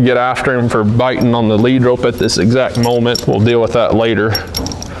gonna get after him for biting on the lead rope at this exact moment. We'll deal with that later.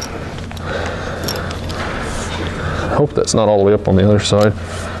 Hope that's not all the way up on the other side.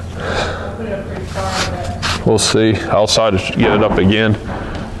 We'll see. I'll try to get it up again.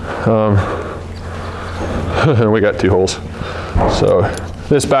 We got 2 holes. So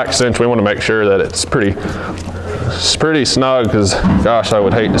this back cinch, we want to make sure that it's pretty snug, because gosh, I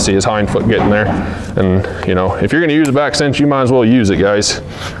would hate to see his hind foot get in there. And if you're going to use a back cinch, you might as well use it, guys.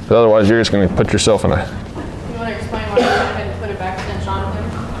 But otherwise, you're just going to put yourself in a. You want to explain why you had to put a back cinch on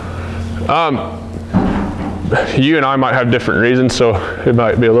him? You and I might have different reasons, so it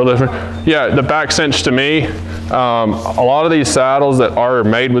might be a little different. Yeah, the back cinch to me, a lot of these saddles that are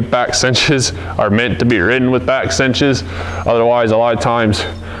made with back cinches are meant to be ridden with back cinches. Otherwise, a lot of times,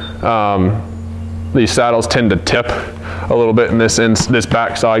 these saddles tend to tip a little bit, and this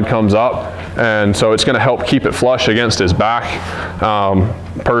back side comes up, and so it's going to help keep it flush against his back.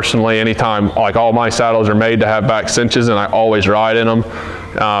 Personally, anytime, all my saddles are made to have back cinches, and I always ride in them.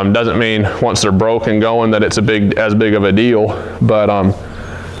 Doesn't mean once they're broken going that it's as big of a deal, but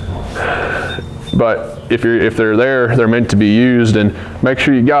if they're there, they're meant to be used, and make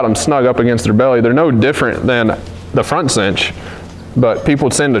sure you got them snug up against their belly. They're no different than the front cinch, but people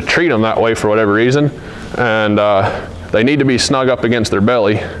tend to treat them that way for whatever reason, and they need to be snug up against their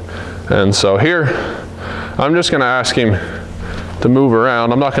belly. And so here, I'm just going to ask him to move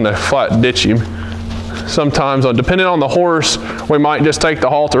around. I'm not going to flat ditch him. Sometimes, depending on the horse, we might just take the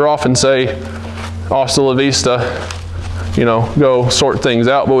halter off and say, hasta la vista, go sort things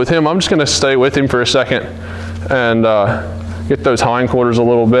out. But with him, I'm just going to stay with him for a second and get those hindquarters a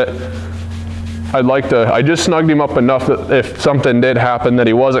little bit. I just snugged him up enough that if something did happen that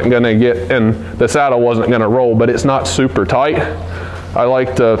he wasn't going to get, and the saddle wasn't going to roll, but it's not super tight. I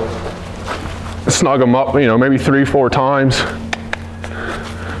like to snug him up, maybe 3-4 times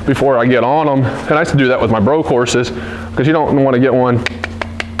before I get on them. And I used to do that with my broke horses, because you don't want to get one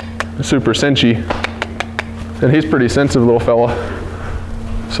super cinchy. And he's a pretty sensitive little fella.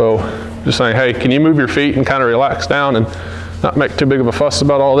 So just saying, hey, can you move your feet and kind of relax down and not make too big of a fuss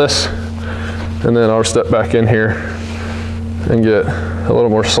about all this? And then I'll step back in here and get a little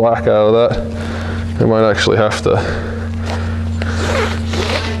more slack out of that. I might actually have to.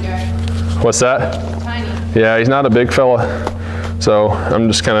 What's that? Tiny. Yeah, he's not a big fella. So I'm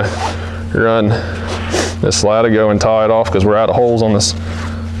just gonna run this latigo and tie it off, because we're out of holes on this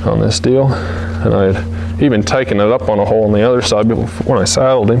deal. And I'd even taken it up on a hole on the other side when I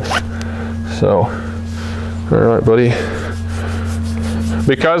saddled him. So, all right, buddy.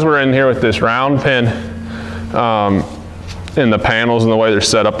 Because we're in here with this round pin, in the panels and the way they're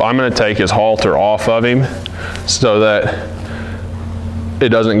set up, I'm gonna take his halter off of him so that it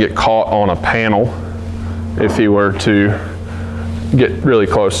doesn't get caught on a panel if he were to get really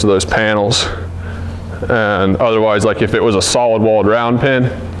close to those panels. And otherwise, like if it was a solid walled round pin,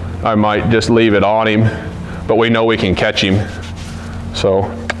 I might just leave it on him, but we know we can catch him. So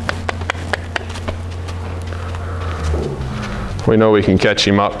we know we can catch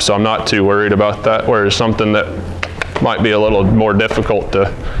him up, so I'm not too worried about that. Whereas something that might be a little more difficult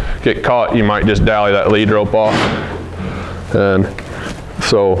to get caught, you might just dally that lead rope off. And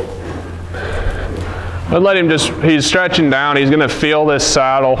so I'd let him just, he's stretching down, he's gonna feel this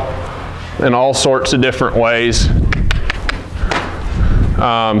saddle in all sorts of different ways.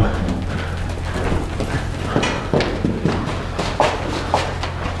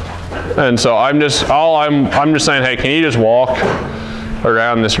 And so I'm just saying, hey, can you just walk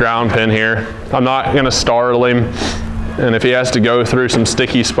around this round pin here? I'm not gonna startle him. And if he has to go through some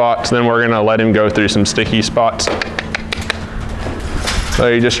sticky spots, then we're gonna let him go through some sticky spots.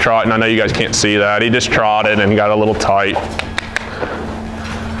 So he just trotted, and I know you guys can't see that. He just trotted and got a little tight.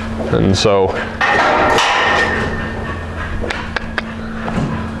 And so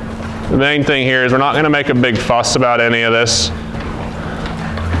the main thing here is we're not gonna make a big fuss about any of this.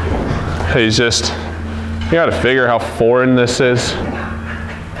 He's just, you gotta figure how foreign this is.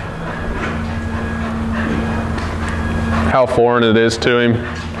 How foreign it is to him.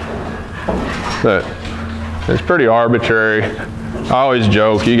 But it's pretty arbitrary. I always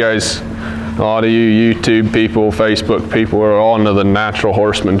joke, you guys, a lot of you YouTube people, Facebook people are all into the natural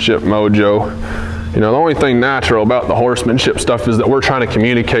horsemanship mojo. You know, the only thing natural about the horsemanship stuff is that we're trying to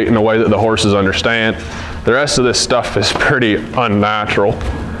communicate in a way that the horses understand. The rest of this stuff is pretty unnatural.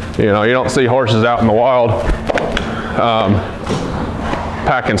 You know, you don't see horses out in the wild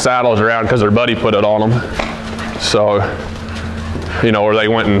packing saddles around because their buddy put it on them. So, you know, or they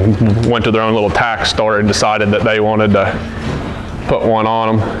went to their own little tack store and decided that they wanted to put one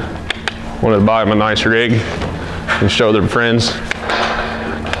on them. Wanted to buy them a nice rig and show their friends.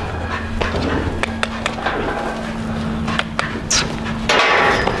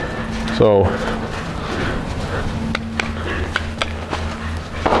 So,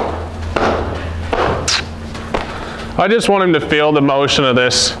 I just want him to feel the motion of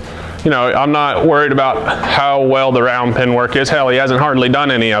this. You know, I'm not worried about how well the round pin work is. Hell, he hasn't hardly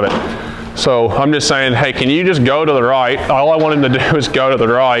done any of it. So I'm just saying, hey, can you just go to the right? All I want him to do is go to the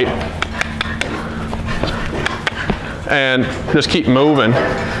right and just keep moving.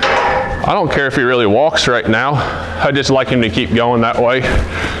 I don't care if he really walks right now. I just like him to keep going that way.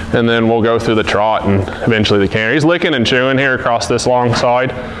 And then we'll go through the trot and eventually the canter. He's licking and chewing here across this long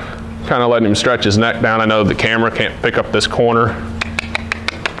side. Kind of letting him stretch his neck down. I know the camera can't pick up this corner.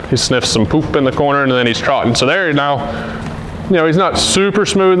 He sniffs some poop in the corner and then he's trotting. So there now, you know, he's not super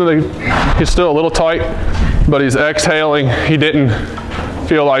smooth. He's still a little tight, but he's exhaling. He didn't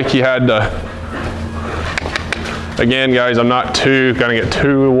feel like he had to. Again, guys, I'm not gonna get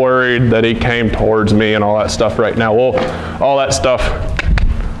too worried that he came towards me and all that stuff right now. All that stuff,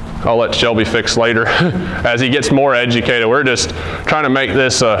 I'll let Shelby fix later. As he gets more educated, we're just trying to make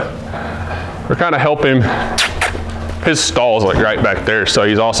this, we're kind of helping. His stall's like right back there, so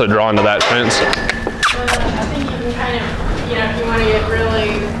he's also drawn to that fence. I think you can kind of, you know, if you want to get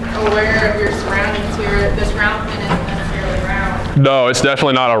really aware of your surroundings here, this round pin isn't necessarily round. No, it's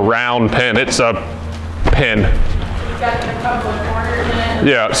definitely not a round pin. It's a pin. It's got a couple of corners in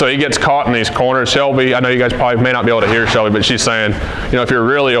it. Yeah, so he gets caught in these corners. Shelby, I know you guys probably may not be able to hear Shelby, but she's saying, you know, if you're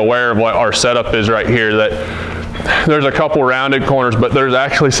really aware of what our setup is right here, that there's a couple rounded corners, but there's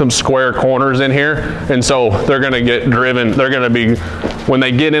actually some square corners in here. And so they're gonna get driven. They're gonna be, when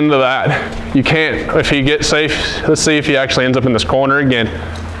they get into that, you can't, if he gets safe, let's see if he actually ends up in this corner again.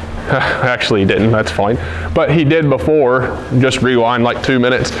 Actually he didn't, that's fine. But he did before, just rewind like 2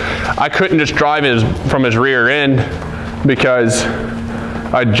 minutes. I couldn't just drive from his rear end because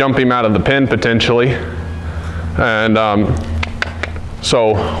I'd jump him out of the pen potentially. And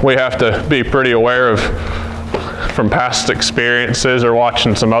so we have to be pretty aware of, from past experiences or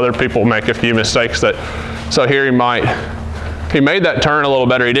watching some other people make a few mistakes that, so here he made that turn a little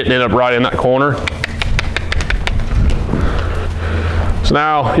better. He didn't end up right in that corner. So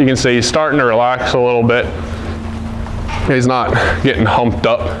now you can see he's starting to relax a little bit. He's not getting humped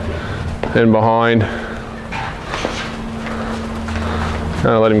up in behind.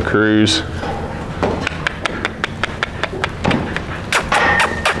 Kind of let him cruise.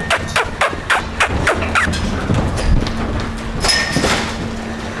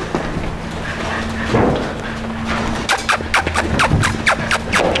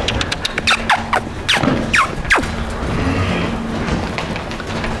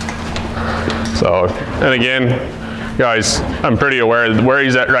 So, and again, guys, I'm pretty aware that where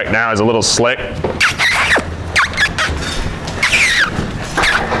he's at right now is a little slick.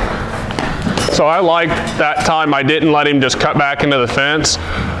 So I like that time I didn't let him just cut back into the fence.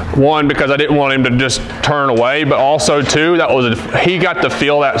 One, because I didn't want him to just turn away, but also two, he got to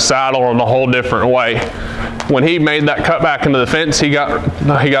feel that saddle in a whole different way. When he made that cut back into the fence, he got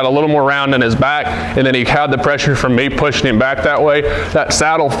a little more round in his back, and then he had the pressure from me pushing him back that way. That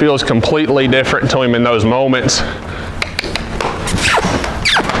saddle feels completely different to him in those moments.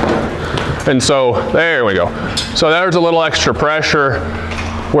 And so there we go. So there's a little extra pressure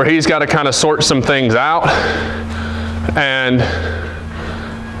where he's got to kind of sort some things out.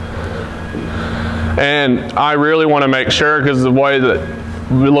 And I really want to make sure, because the way that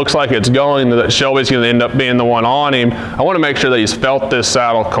it looks like it's going, that Shelby's going to end up being the one on him. I want to make sure that he's felt this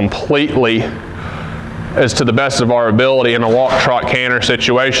saddle completely as to the best of our ability in a walk, trot, canter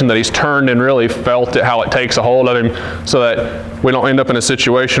situation, that he's turned and really felt it, how it takes a hold of him, so that we don't end up in a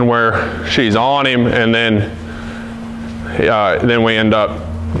situation where she's on him and then we end up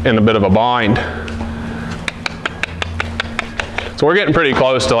in a bit of a bind. So we're getting pretty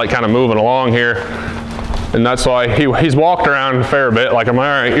close to like kind of moving along here. And that's why he's walked around a fair bit. Like, I'm all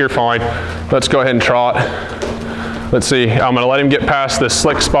right, you're fine. Let's go ahead and trot. Let's see, I'm gonna let him get past this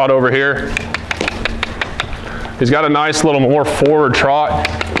slick spot over here. He's got a nice little more forward trot.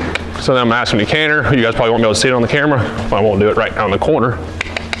 So then I'm asking him to canter. You guys probably won't be able to see it on the camera. I won't do it right down the corner.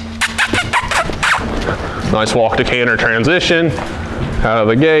 Nice walk to canter transition out of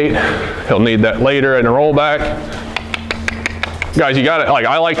the gate. He'll need that later in a rollback. Guys, you got it. Like,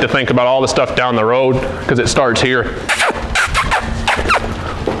 I like to think about all the stuff down the road because it starts here.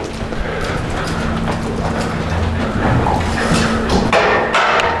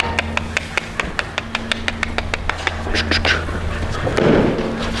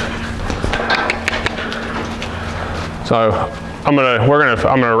 So I'm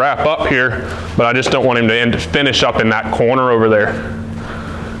gonna wrap up here, but I just don't want him to finish up in that corner over there.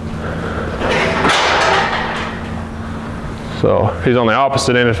 So he's on the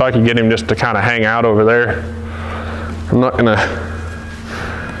opposite end. If I can get him just to kind of hang out over there. I'm not gonna,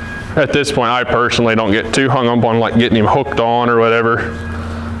 at this point, I personally don't get too hung up on like getting him hooked on or whatever.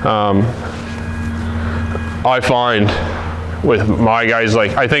 I find with my guys,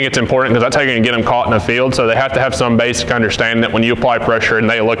 like, I think it's important because that's how you can get them caught in the field. So they have to have some basic understanding that when you apply pressure and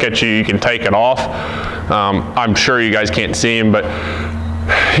they look at you, you can take it off. I'm sure you guys can't see him, but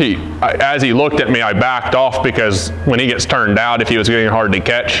as he looked at me, I backed off, because when he gets turned out, if he was getting hard to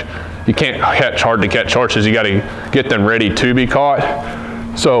catch, you can't catch hard to catch horses. You got to get them ready to be caught.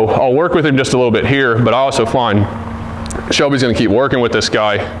 So I'll work with him just a little bit here, but I also find Shelby's going to keep working with this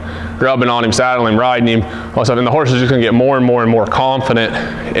guy, rubbing on him, saddling him, riding him, all stuff, and the horse is just going to get more and more and more confident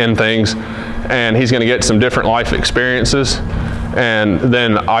in things, and he's going to get some different life experiences. And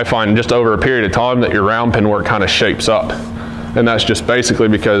then I find just over a period of time that your round pin work kind of shapes up. And that's just basically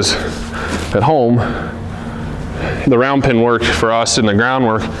because at home, the round pin work for us and the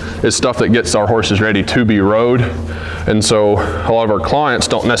groundwork is stuff that gets our horses ready to be rode. And so a lot of our clients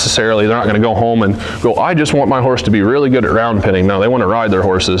don't necessarily, they're not gonna go home and go, I just want my horse to be really good at round pinning. No, they wanna ride their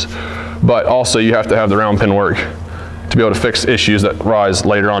horses. But also you have to have the round pin work to be able to fix issues that rise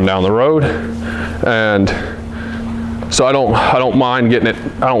later on down the road. And so I don't mind getting it.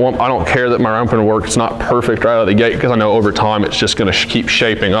 I don't care that my round pin work is not perfect right out of the gate, because I know over time it's just going to keep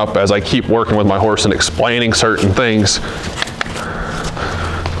shaping up as I keep working with my horse and explaining certain things.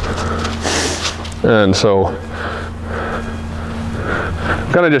 And so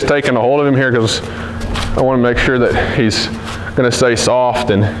I'm kind of just taking a hold of him here because I want to make sure that he's going to stay soft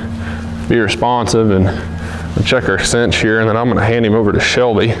and be responsive, and check our cinch here, and then I'm going to hand him over to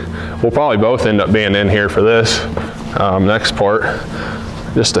Shelby. We'll probably both end up being in here for this next part,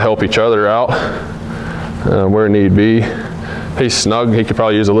 just to help each other out where need be. He's snug. He could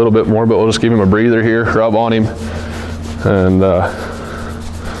probably use a little bit more, but we'll just give him a breather here, rub on him, and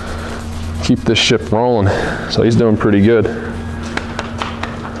keep this ship rolling. So he's doing pretty good.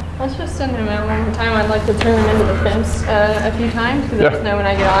 Let's just send him out one more time. I'd like to turn him into the fence a few times, because I just know when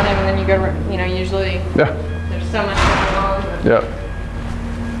I get on him, and then you go, you know, usually there's so much going on. Yeah.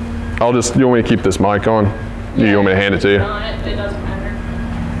 You want me to keep this mic on? Yeah. You want me to hand it to you? No, it doesn't matter.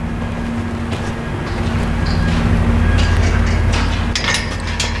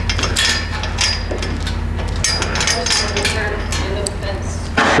 I just want to turn into the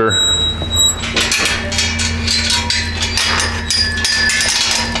fence. Sure.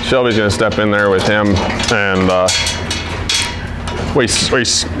 Shelby's going to step in there with him, and we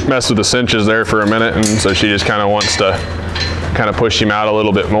messed with the cinches there for a minute, and so she just kind of wants to kind of push him out a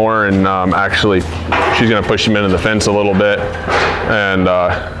little bit more, and actually she's going to push him into the fence a little bit and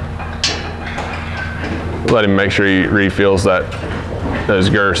let him make sure he refeels those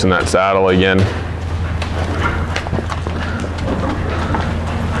girths in that saddle again.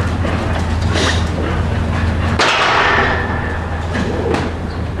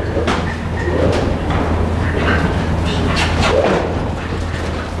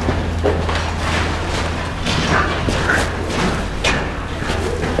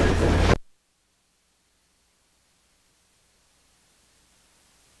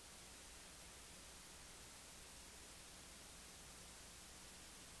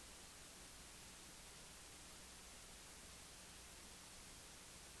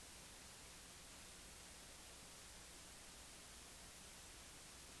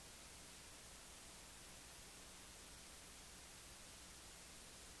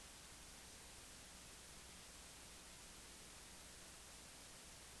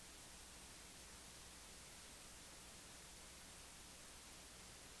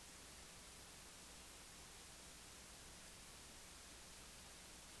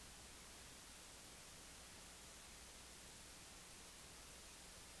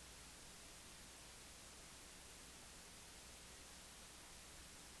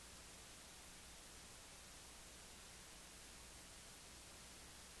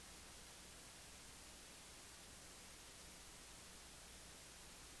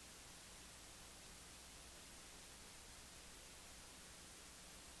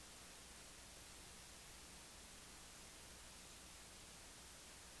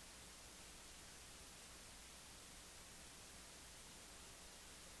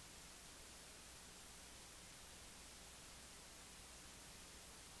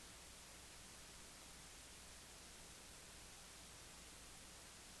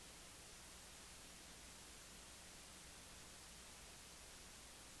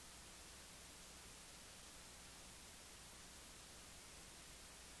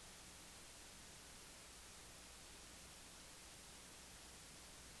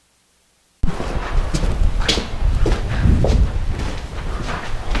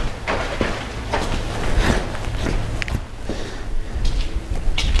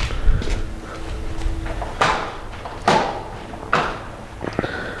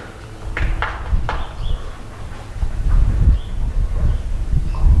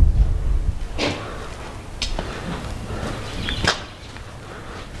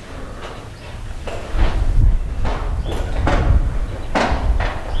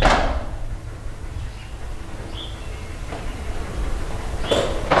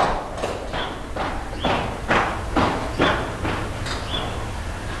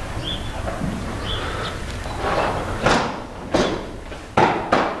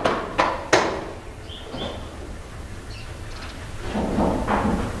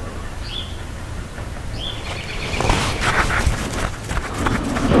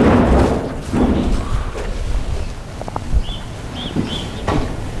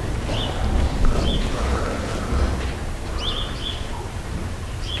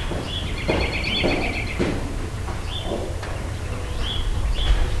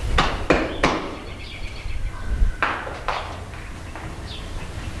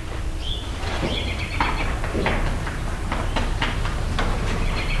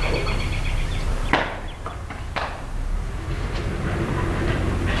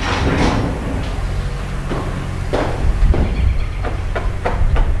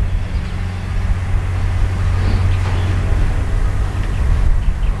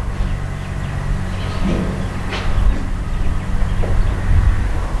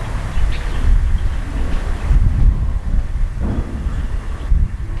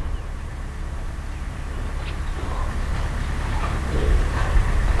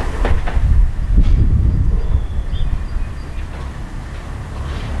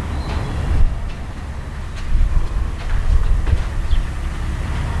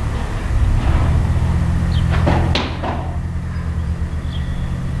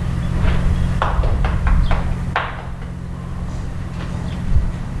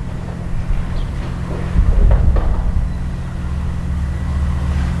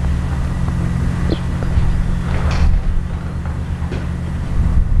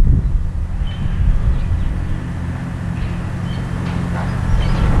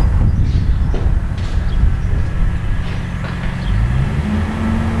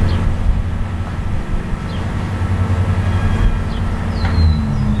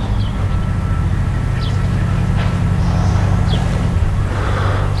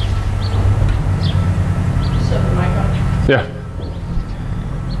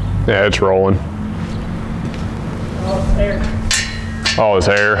 Yeah, it's rolling. Oh, there. Oh, his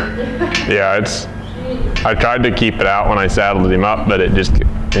hair. Yeah, I tried to keep it out when I saddled him up, but it just,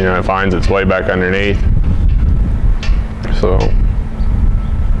 you know, it finds its way back underneath. So.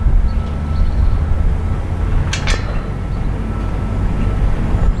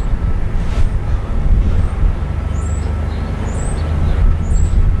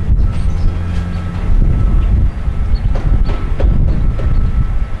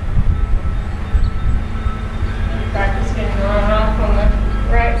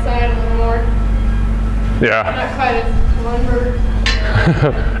 Yeah. Not quite as lumber.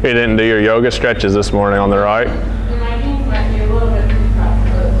 You didn't do your yoga stretches this morning on the right? My knees might be a little bit too fat.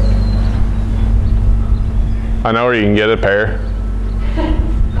 I know where you can get a pair.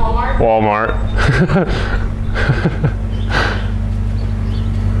 Walmart?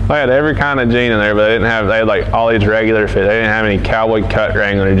 I had every kind of jean in there, but they had like all these regular fit. They didn't have any cowboy cut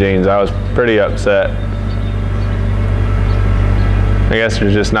Wrangler jeans. I was pretty upset. I guess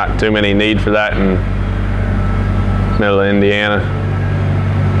there's just not too many need for that in middle of Indiana.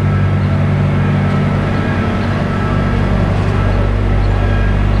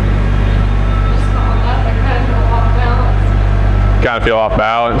 Kind of feel off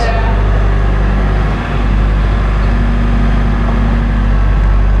balance. Yeah.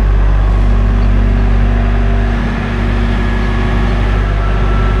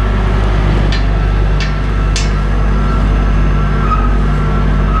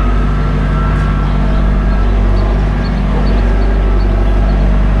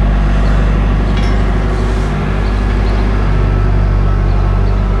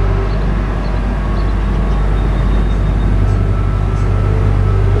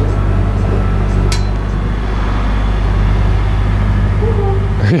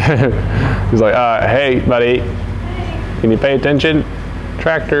 He's like, hey, buddy, can you pay attention?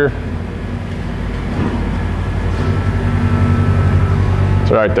 Tractor.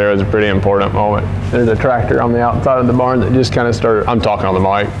 So right there was a pretty important moment. There's a tractor on the outside of the barn that just kind of started. I'm talking on the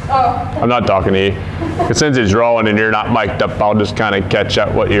mic. Oh. I'm not talking to you. Because since it's rolling and you're not mic'd up, I'll just kind of catch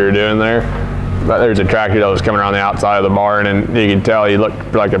up what you were doing there. But there's a tractor that was coming around the outside of the barn, and you could tell he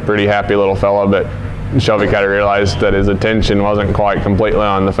looked like a pretty happy little fella, but Shelby kind of realized that his attention wasn't quite completely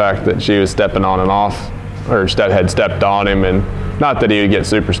on the fact that she was stepping on and off, or had stepped on him, and not that he would get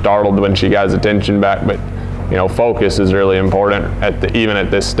super startled when she got his attention back, but you know, focus is really important even at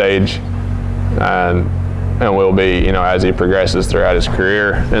this stage, and will be, you know, as he progresses throughout his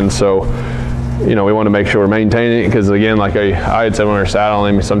career. And so, you know, we want to make sure we're maintaining it, because again, like I had said when we were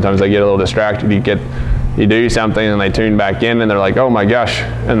saddling him, sometimes they get a little distracted. You do something and they tune back in and they're like, oh my gosh,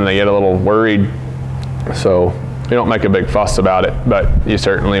 and then they get a little worried. So you don't make a big fuss about it, but you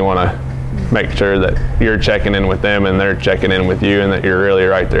certainly want to make sure that you're checking in with them and they're checking in with you, and that you're really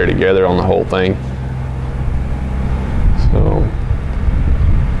right there together on the whole thing. So,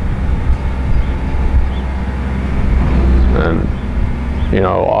 and you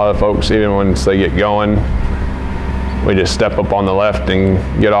know, a lot of folks, even once they get going, we just step up on the left and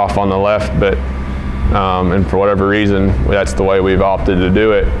get off on the left, but and for whatever reason, that's the way we've opted to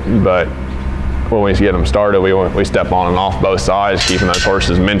do it. But when we get them started, we step on and off both sides, keeping those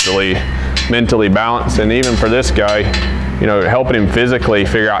horses mentally balanced. And even for this guy, you know, helping him physically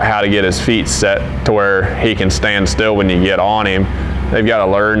figure out how to get his feet set to where he can stand still when you get on him. They've got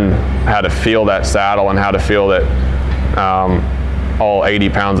to learn how to feel that saddle and how to feel that all 80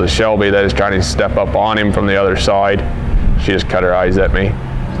 pounds of Shelby that is trying to step up on him from the other side. She just cut her eyes at me.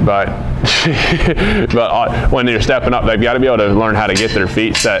 But, when you're stepping up, they've got to be able to learn how to get their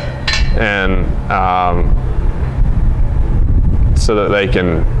feet set, and so that they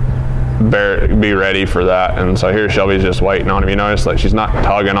can be ready for that. And so here Shelby's just waiting on him. You notice, like, she's not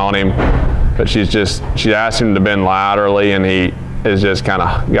tugging on him, but she asked him to bend laterally, and he is just kind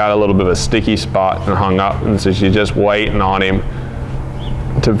of got a little bit of a sticky spot and hung up. And so she's just waiting on him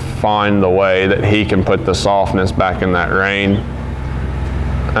to find the way that he can put the softness back in that rein.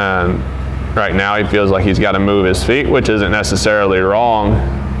 And right now he feels like he's got to move his feet, which isn't necessarily wrong,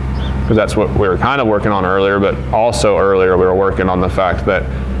 because that's what we were kind of working on earlier. But also earlier we were working on the fact that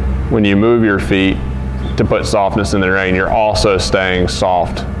when you move your feet to put softness in the rein, you're also staying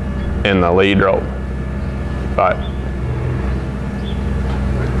soft in the lead rope. But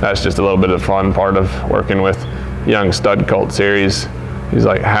that's just a little bit of the fun part of working with young stud colts here. He's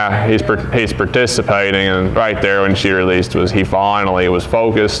like, he's participating, and right there when she released he finally was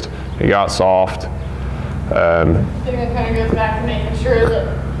focused. He got soft. I think it kind of goes back to making sure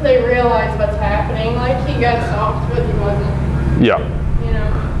that they realize what's happening. Like, he got soft, but he wasn't. Yeah. You know.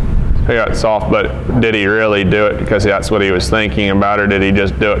 He got soft, but did he really do it because that's what he was thinking about, or did he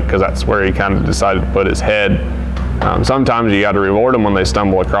just do it because that's where he kind of decided to put his head? Sometimes you got to reward them when they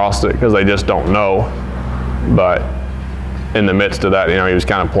stumble across it because they just don't know. But in the midst of that, you know, he was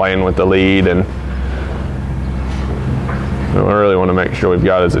kind of playing with the lead, and we really want to make sure we've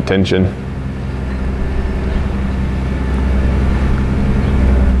got his attention.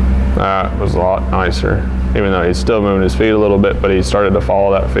 That was a lot nicer, even though he's still moving his feet a little bit, but he started to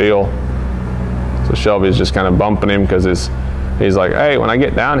follow that feel. So Shelby's just kind of bumping him because he's like, hey, when I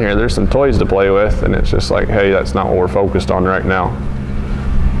get down here, there's some toys to play with, and it's just like, hey, that's not what we're focused on right now.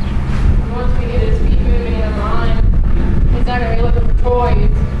 Once we get his feet moving in line, he's not going to be looking for toys.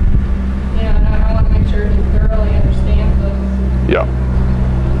 You know, and I want to make sure he thoroughly understands this. Yeah.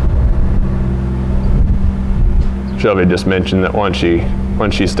 Shelby just mentioned that once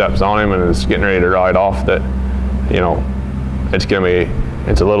she steps on him and is getting ready to ride off, that, you know, it's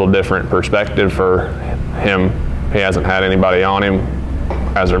a little different perspective for him. He hasn't had anybody on him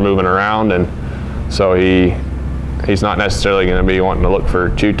as they're moving around, and so he's not necessarily going to be wanting to look for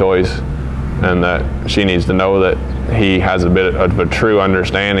chew toys, and that she needs to know that he has a bit of a true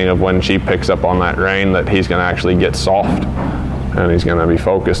understanding of when she picks up on that rein, that he's going to actually get soft and he's going to be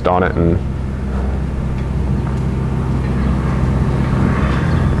focused on it. And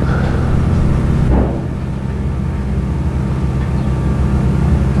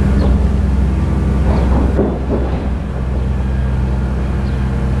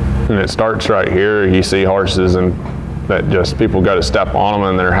it starts right here. You see horses and that just people go to step on them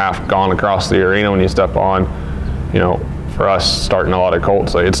and they're half gone across the arena when you step on. You know, for us starting a lot of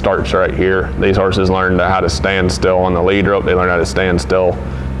colts, it starts right here. These horses learn how to stand still on the lead rope. They learn how to stand still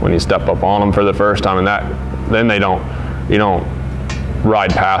when you step up on them for the first time, and then you don't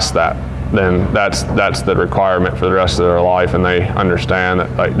ride past that. Then that's the requirement for the rest of their life, and they understand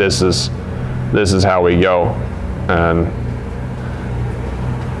that, like, this is how we go. And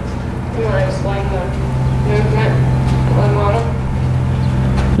you want to explain the movement on model?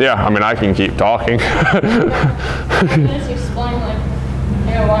 yeah, I mean, I can keep talking. Just explain, like,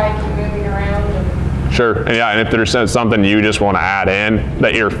 you know, why I keep moving around. And sure, and yeah, and if there's something you just want to add in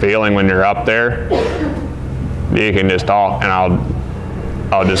that you're feeling when you're up there, you can just talk, and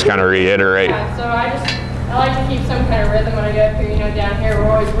I'll just kind of reiterate. Yeah, so I like to keep some kind of rhythm when I go up here. You know, down here we're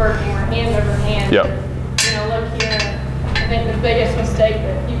always working, we're hand over hand. Yep. You know, look here. I think the biggest mistake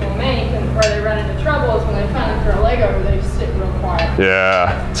that people make and where they run into trouble is when they finally throw a leg over, they just sit real quiet.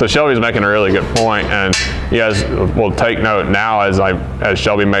 Yeah, so Shelby's making a really good point, and you guys will take note now as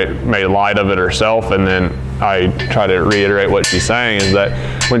Shelby made light of it herself, and then I try to reiterate what she's saying, is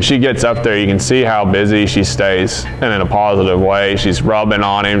that when she gets up there, you can see how busy she stays, and in a positive way. She's rubbing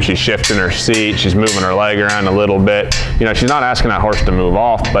on him, she's shifting her seat, she's moving her leg around a little bit. You know, she's not asking that horse to move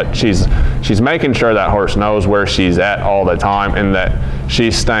off, but she's making sure that horse knows where she's at all the time, and that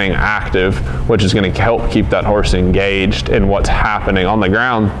she's staying active, which is going to help keep that horse engaged in what's happening on the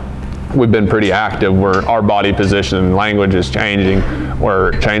ground. We've been pretty active where our body position and language is changing.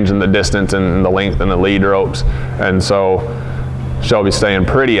 We're changing the distance and the length and the lead ropes. And so Shelby's staying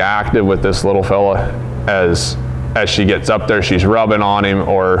pretty active with this little fella as she gets up there. She's rubbing on him,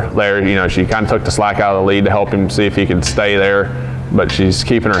 or there, you know, she kind of took the slack out of the lead to help him see if he could stay there. But she's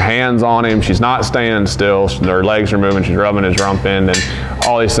keeping her hands on him. She's not staying still. Her legs are moving. She's rubbing his rump end, and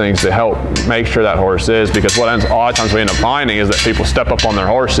all these things to help make sure that horse is. Because what ends, a lot of times we end up finding is that people step up on their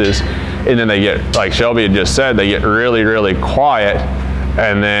horses, and then they get, like Shelby had just said, they get really, really quiet,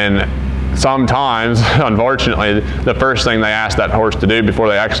 and then sometimes, unfortunately, the first thing they ask that horse to do before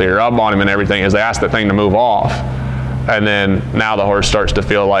they actually rub on him and everything is they ask that thing to move off. And then now the horse starts to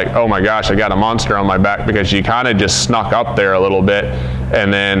feel like, oh my gosh, I got a monster on my back, because you kind of just snuck up there a little bit.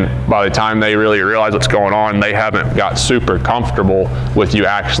 And then by the time they really realize what's going on, they haven't got super comfortable with you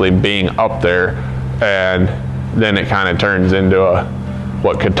actually being up there. And then it kind of turns into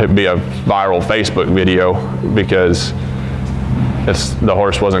what could be a viral Facebook video, because the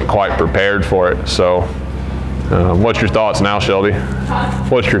horse wasn't quite prepared for it. So what's your thoughts now, Shelby?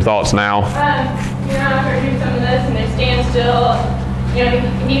 What's your thoughts now? You know, after I do some of this and they stand still, you know,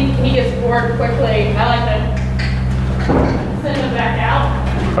 he gets bored quickly. I like to send him back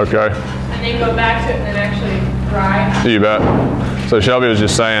out. Okay. And then go back to it and then actually ride. You bet. So Shelby was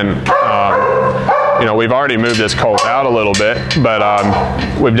just saying, you know, we've already moved this colt out a little bit, but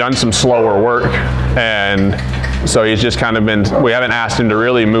we've done some slower work, and so he's just kind of been, we haven't asked him to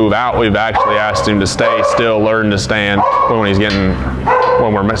really move out. We've actually asked him to stay still, learn to stand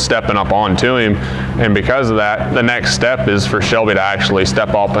when we're stepping up onto him. And because of that, the next step is for Shelby to actually step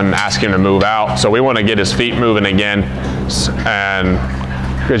up and ask him to move out. So we want to get his feet moving again. And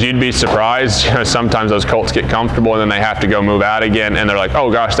because you'd be surprised, you know, sometimes those colts get comfortable and then they have to go move out again and they're like,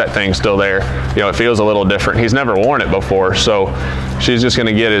 oh gosh, that thing's still there. You know, it feels a little different. He's never worn it before, so she's just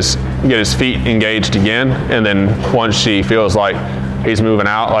gonna get his feet engaged again, and then once she feels like he's moving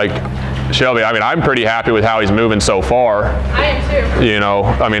out, like Shelby, I mean, I'm pretty happy with how he's moving so far. I am too. You know,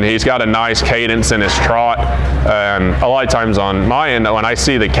 I mean, he's got a nice cadence in his trot, and a lot of times on my end, when I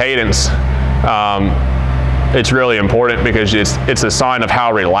see the cadence, it's really important because it's a sign of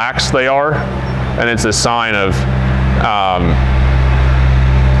how relaxed they are, and it's a sign of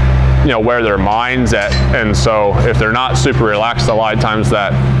you know, where their mind's at. And so if they're not super relaxed, a lot of times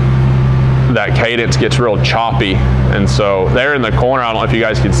that cadence gets real choppy. And so there in the corner, I don't know if you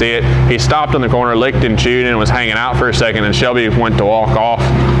guys can see it, he stopped in the corner, licked and chewed, and was hanging out for a second, and Shelby went to walk off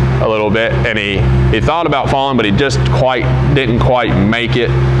a little bit, and he thought about falling, but he just didn't quite make it.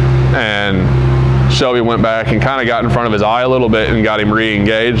 And Shelby went back and kind of got in front of his eye a little bit and got him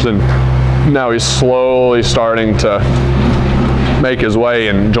re-engaged, and now he's slowly starting to make his way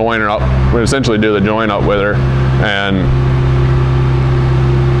and join her up. We essentially do the join up with her, and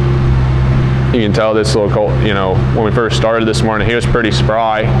you can tell this little colt, you know, when we first started this morning, he was pretty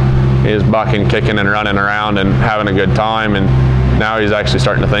spry. He was bucking, kicking, and running around and having a good time, and now he's actually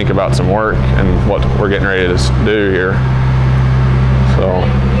starting to think about some work and what we're getting ready to do here. So,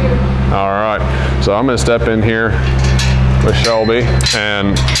 all right. So I'm going to step in here with Shelby,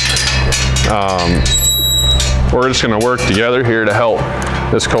 and we're just going to work together here to help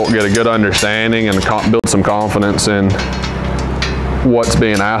this colt get a good understanding and build some confidence in what's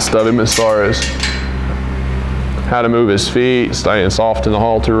being asked of him as far as how to move his feet, staying soft in the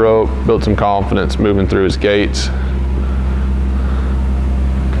halter rope, build some confidence moving through his gaits.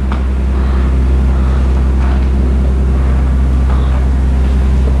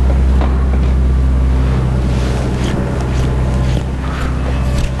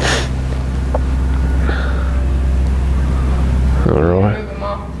 All right.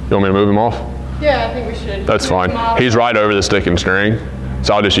 You want me to move him off? Yeah, I think we should. That's fine. He's right over the stick and string,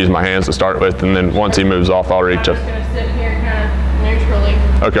 so I'll just use my hands to start with, and then once he moves off, I'll reach up. I'm just going to sit here kind of neutrally.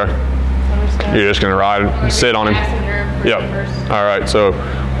 Okay. You're just going to ride, sit on him? Yep. All right, so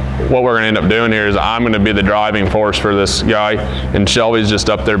what we're going to end up doing here is I'm going to be the driving force for this guy, and Shelby's just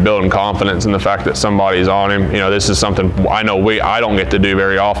up there building confidence in the fact that somebody's on him. You know, this is something I know I don't get to do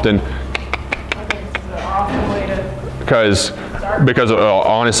very often. I think this is an awesome way to... Because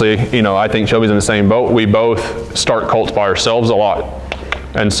honestly, you know, I think Shelby's in the same boat. We both start colts by ourselves a lot.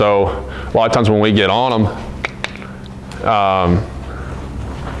 And so a lot of times when we get on them,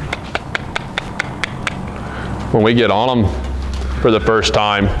 for the first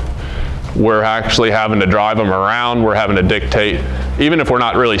time, we're actually having to drive them around. We're having to dictate, even if we're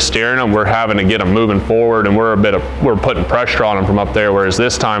not really steering them, we're having to get them moving forward, and we're putting pressure on them from up there. Whereas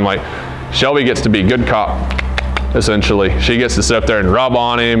this time, like, Shelby gets to be good cop. Essentially, she gets to sit up there and rub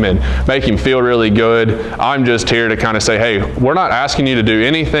on him and make him feel really good. I'm just here to kind of say, hey, we're not asking you to do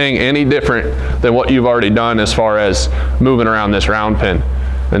anything any different than what you've already done as far as moving around this round pen.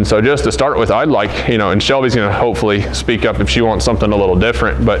 And so just to start with, I'd like, you know, and Shelby's going to hopefully speak up if she wants something a little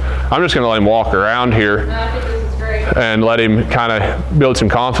different, but I'm just going to let him walk around here and let him kind of build some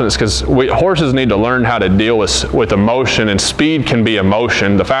confidence, because horses need to learn how to deal with emotion, and speed can be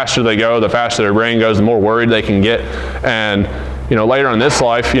emotion. The faster they go, the faster their brain goes, the more worried they can get. And you know, later on in this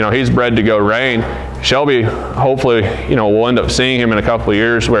life, you know, he's bred to go rein. Shelby, hopefully, you know, we'll end up seeing him in a couple of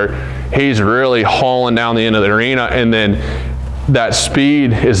years where he's really hauling down the end of the arena, and then that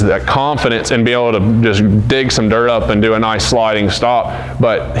speed is that confidence and be able to just dig some dirt up and do a nice sliding stop.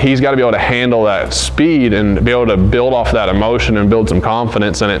 But he's got to be able to handle that speed and be able to build off that emotion and build some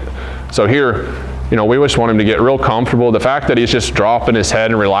confidence in it. So here, you know, we just want him to get real comfortable. The fact that he's just dropping his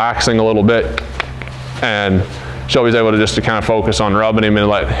head and relaxing a little bit, and Shelby's able to just to kind of focus on rubbing him and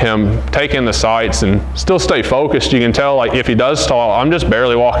let him take in the sights and still stay focused. You can tell, like, if he does stall, I'm just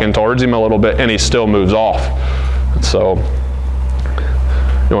barely walking towards him a little bit and he still moves off. So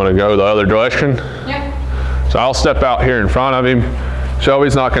you want to go the other direction? Yeah. So I'll step out here in front of him.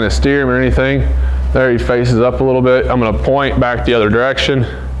 Shelby's not going to steer him or anything. There he faces up a little bit. I'm going to point back the other direction.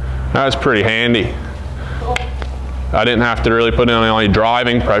 That's pretty handy. Cool. I didn't have to really put in any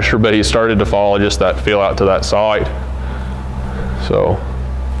driving pressure, but he started to follow just that feel out to that side. So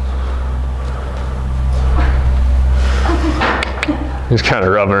he's kind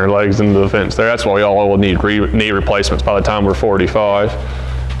of rubbing her legs into the fence there. That's why we all will need knee replacements by the time we're 45,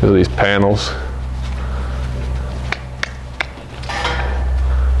 because of these panels.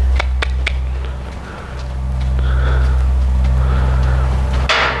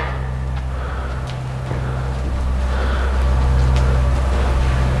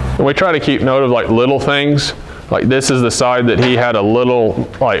 And we try to keep note of like little things. Like this is the side that he had a little,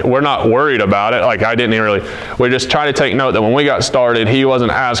 like we're not worried about it. Like I didn't even really, we just try to take note that when we got started, he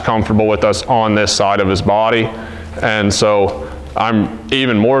wasn't as comfortable with us on this side of his body. And so I'm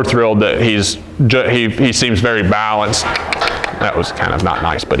even more thrilled that he seems very balanced. That was kind of not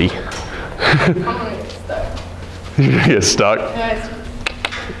nice, but he. I'm gonna get stuck. You get stuck? Yes.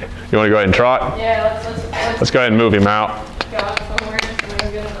 You want to go ahead and trot? Yeah, Let's go ahead and move him out. go out somewhere so we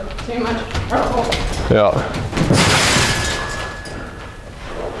don't get into too much trouble. Yeah.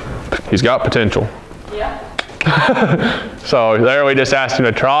 He's got potential. Yeah. So there we just asked him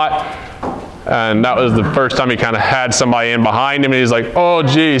to trot. And that was the first time he kind of had somebody in behind him, and he's like, oh,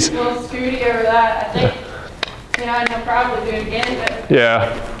 geez. A little scooty over that. I think, you know, I'd probably do it again, but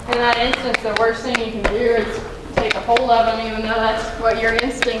yeah. in that instance, the worst thing you can do is take a hold of them, even though that's what your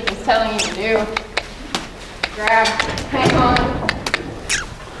instinct is telling you to do. Grab, hang on.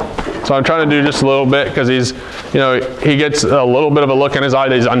 So I'm trying to do just a little bit because he's, you know, he gets a little bit of a look in his eye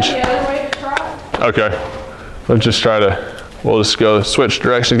that he's The other way to try. Okay. Let's just try to, we'll just go switch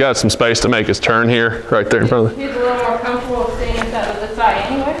directions. Got some space to make his turn here, right there in front of He's a little more comfortable seeing us out of this side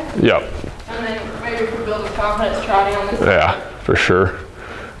anyway. Yep. And then maybe we can build his confidence trotting on this side. Yeah, for sure.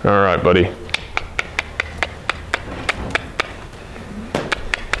 All right, buddy.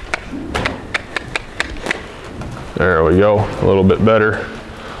 There we go, a little bit better.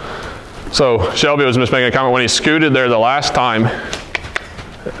 So Shelby was just making a comment when he scooted there the last time.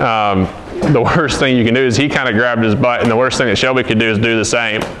 The worst thing you can do is he kind of grabbed his butt, and the worst thing that Shelby could do is do the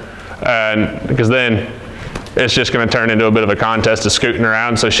same. And because then it's just going to turn into a bit of a contest of scooting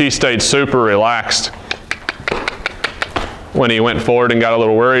around. So she stayed super relaxed when he went forward and got a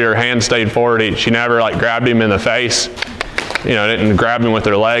little worried. Her hand stayed forward. She never like grabbed him in the face, you know, didn't grab him with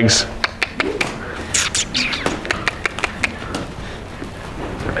her legs.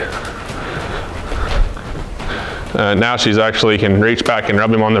 Now she's actually can reach back and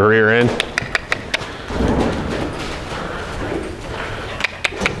rub him on the rear end.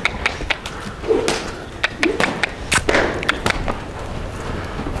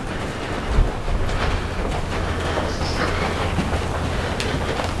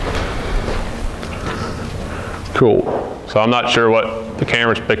 Cool. So I'm not sure what the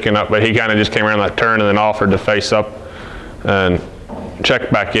camera's picking up, but he kind of just came around that turn and then offered to face up and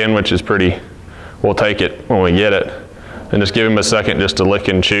check back in, which is pretty, we'll take it when we get it. And just give him a second just to lick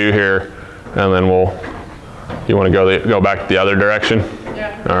and chew here, and then we'll, you want to go back the other direction?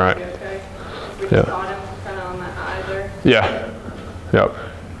 Yeah. All right. Okay. We Yeah. caught him kind of on that eye there. Yeah. Yep.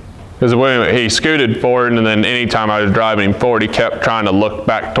 Because when he scooted forward, and then anytime I was driving him forward, he kept trying to look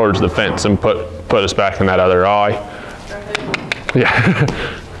back towards the fence and put us back in that other eye. Yeah.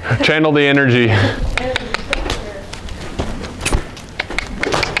 Channel the energy.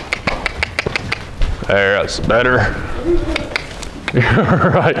 There, that's better.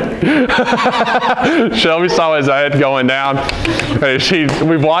 Right. Shelby saw his head going down.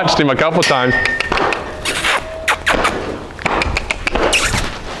 We've watched him a couple times.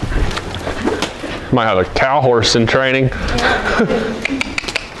 Might have a cow horse in training.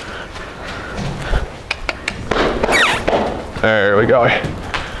 There we go.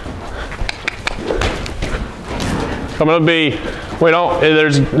 I'm gonna be,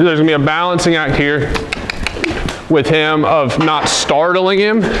 there's gonna be a balancing act here with him of not startling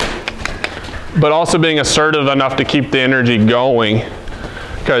him, but also being assertive enough to keep the energy going.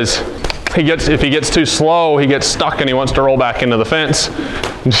 Because if he gets too slow, he gets stuck and he wants to roll back into the fence.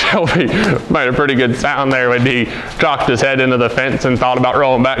 And Shelby made a pretty good sound there when he cocked his head into the fence and thought about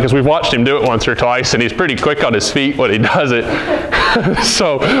rolling back, because we've watched him do it once or twice, and he's pretty quick on his feet when he does it.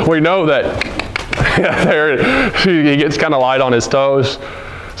 So we know that, yeah, there, he gets kind of light on his toes.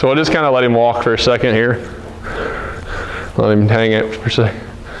 So we'll just kind of let him walk for a second here. Let him hang it for a second.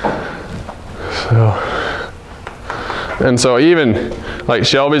 So even like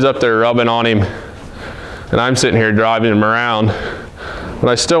Shelby's up there rubbing on him, and I'm sitting here driving him around, but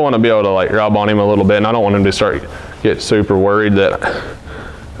I still want to be able to like rub on him a little bit, and I don't want him to get super worried that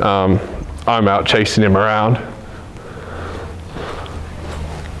I'm out chasing him around.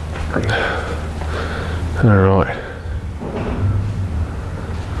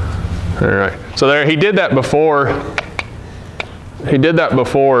 All right. So there, he did that before. And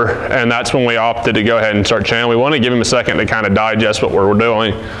that's when we opted to go ahead and start channeling. We want to give him a second to kind of digest what we're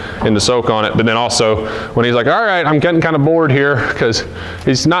doing and to soak on it. But then also, when he's like, all right, I'm getting kind of bored here, because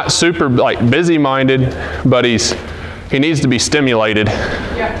he's not super like busy-minded, but he needs to be stimulated.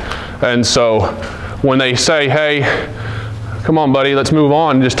 Yeah. And so when they say, hey, come on buddy, let's move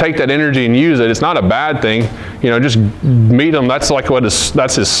on. Just take that energy and use it. It's not a bad thing. You know, just meet him. That's like what is,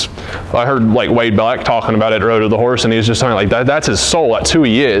 that's his, I heard like Wade Black talking about it, Road to the Horse, and he was just talking like that. That's his soul. That's who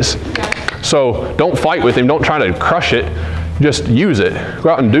he is. So don't fight with him. Don't try to crush it. Just use it. Go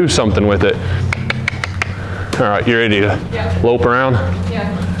out and do something with it. All right, you ready to lope around?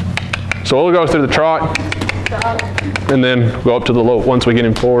 Yeah. So we'll go through the trot and then go up to the lope once we get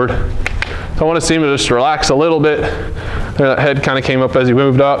him forward. So I want to see him just relax a little bit. There, that head kind of came up as he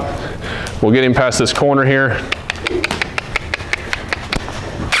moved up. We'll get him past this corner here.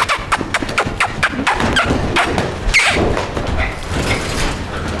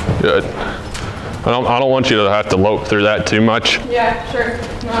 Good. I don't want you to have to lope through that too much. Yeah, sure.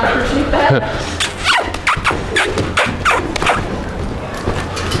 No, I appreciate that.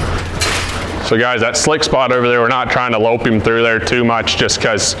 So guys, that slick spot over there, we're not trying to lope him through there too much just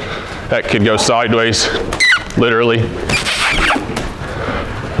because that could go sideways, literally.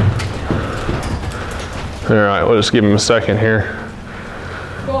 All right, we'll just give him a second here.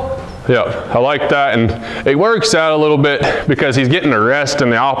 Cool. Yeah, I like that, and it works out a little bit because he's getting a rest in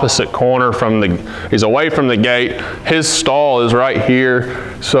the opposite corner from the, he's away from the gate. His stall is right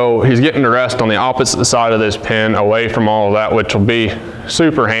here, so he's getting a rest on the opposite side of this pen, away from all of that, which will be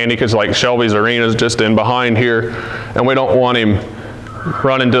super handy because like Shelby's arena is just in behind here, and we don't want him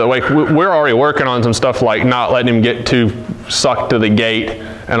running to the way. We're already working on some stuff like not letting him get too sucked to the gate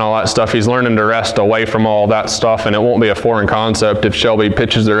and all that stuff. He's learning to rest away from all that stuff, and it won't be a foreign concept if Shelby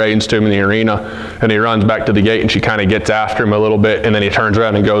pitches the reins to him in the arena and he runs back to the gate and she kind of gets after him a little bit, and then he turns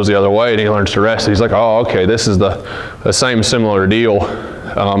around and goes the other way and he learns to rest. He's like, oh, okay, this is the same similar deal,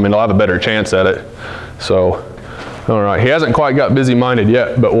 and he'll have a better chance at it. So, all right, he hasn't quite got busy-minded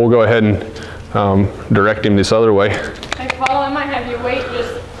yet, but we'll go ahead and direct him this other way. Hey, Paul, I might have you wait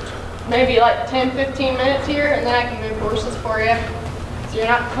just maybe like 10-15 minutes here, and then I can move horses for you. So you're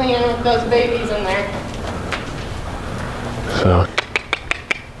not cleaning with those babies in there. So.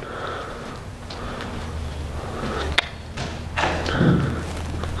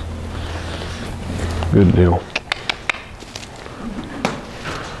 Good deal.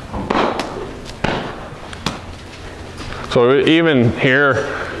 So even here,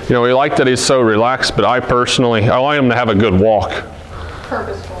 you know, we like that he's so relaxed, but I personally, I want him to have a good walk.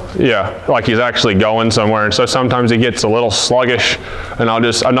 Purposeful. Yeah, like he's actually going somewhere, and so sometimes he gets a little sluggish, and I'm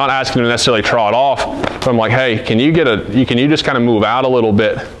not asking him to necessarily trot off, but I'm like, hey, can you just kind of move out a little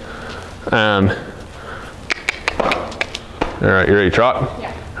bit? All right, you ready to trot?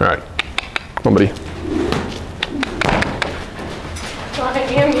 Yeah. All right, come on, buddy. So I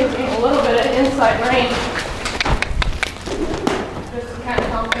am using a little bit of inside rein, just to kind of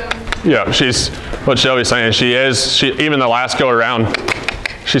help him. Yeah, she's, what Shelby's saying, even the last go around,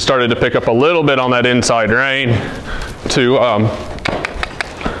 she started to pick up a little bit on that inside rein to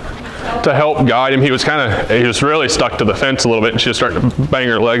help guide him. He was really stuck to the fence a little bit, and she was starting to bang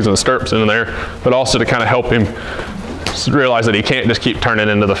her legs and stirrups in there, but also to kind of help him realize that he can't just keep turning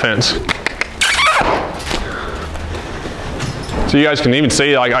into the fence. So you guys can even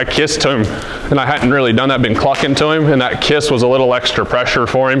see, like, I kissed to him, and I hadn't really done that, been clucking to him, and that kiss was a little extra pressure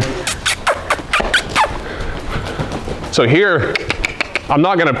for him. So here, I'm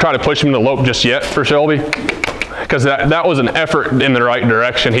not gonna try to push him to lope just yet for Shelby, because that was an effort in the right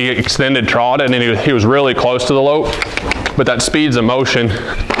direction. He extended trot, and then he was really close to the lope, but that speeds of motion.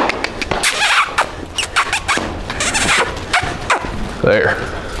 There.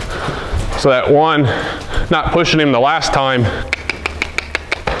 So that one, not pushing him the last time,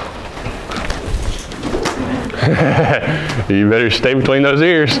 you better stay between those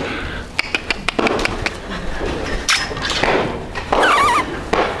ears.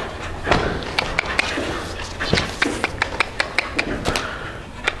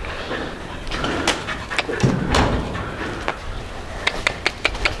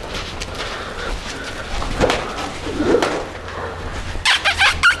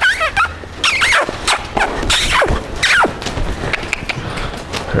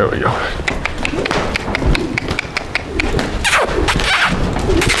 There we go.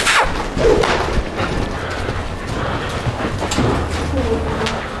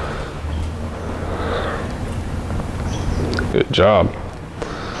 Good job.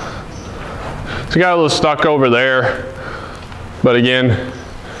 So got a little stuck over there, but again,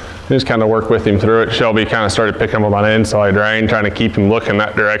 just kind of work with him through it. Shelby kind of started picking up on the inside rein, trying to keep him looking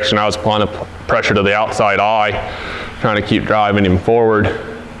that direction. I was applying pressure to the outside eye, trying to keep driving him forward.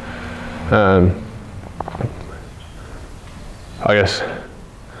 I guess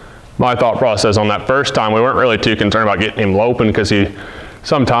my thought process on that first time, we weren't really too concerned about getting him loping, because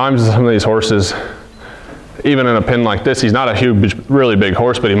sometimes some of these horses, even in a pen like this, he's not a huge, really big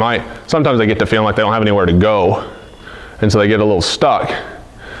horse, but he might, sometimes they get to feeling like they don't have anywhere to go. And so they get a little stuck.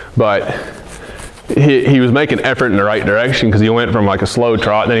 But he was making effort in the right direction because he went from like a slow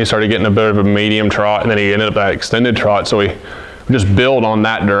trot, then he started getting a bit of a medium trot, and then he ended up at extended trot. So we just build on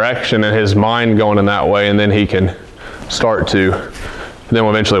that direction and his mind going in that way, and then he can start to, then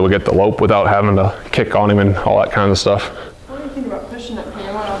eventually we'll get the lope without having to kick on him and all that kind of stuff. What do you think about pushing it from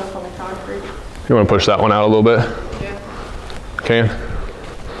up on the concrete? You want to push that one out a little bit? Yeah. Can?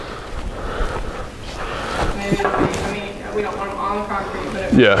 Maybe, I mean, we don't want them on the concrete,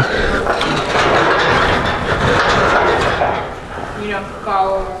 but yeah. You know,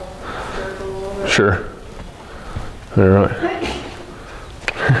 follow a circle a little bit. Sure. All right.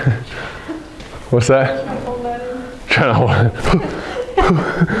 What's that? Hold that in. Trying to hold.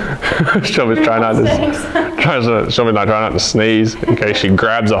 Shelby's trying not to. Shelby's not trying not to sneeze in case she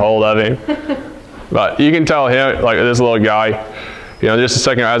grabs a hold of him. But you can tell him, like this little guy, you know, just a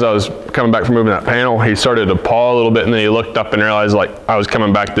second as I was coming back from moving that panel, he started to paw a little bit, and then he looked up and realized like I was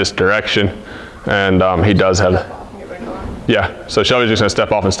coming back this direction, and he does have. Yeah, so Shelby's just gonna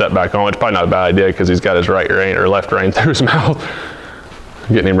step off and step back on, which is probably not a bad idea because he's got his right rein or left rein through his mouth.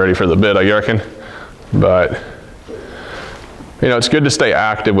 Getting him ready for the bit, I reckon. But, you know, it's good to stay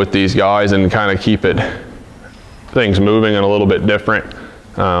active with these guys and kind of keep things moving and a little bit different.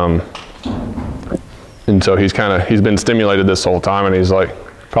 And so he's been stimulated this whole time, and he's like,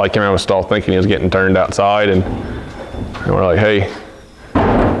 probably came out of a stall thinking he was getting turned outside, and we're like, hey,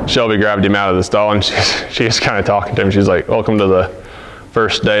 Shelby grabbed him out of the stall, and she's kind of talking to him. She's like, welcome to the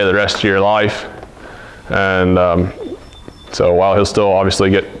first day of the rest of your life. And so while he'll still obviously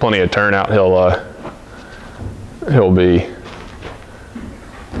get plenty of turnout,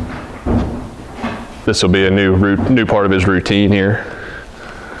 this will be a new part of his routine here.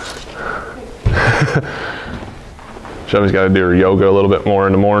 Shelby's got to do her yoga a little bit more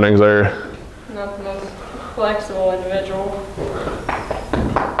in the mornings there. Not the most flexible individual.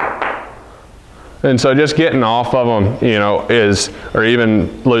 And so just getting off of them, you know, or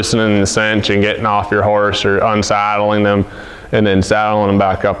even loosening the cinch and getting off your horse or unsaddling them and then saddling them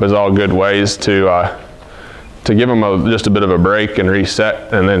back up is all good ways to give them just a bit of a break and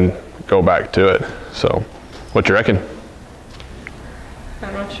reset and then go back to it. So, what you reckon?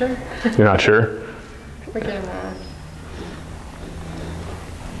 I'm not sure. You're not sure? We can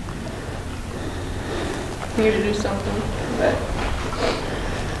need to do something, but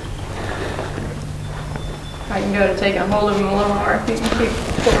I can go to take a hold of him a little more if you can keep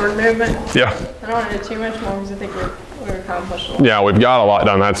forward movement. Yeah. I don't want to do too much more because I think we're accomplished a lot. Yeah, we've got a lot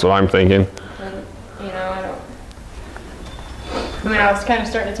done. That's what I'm thinking. And, you know, I was kind of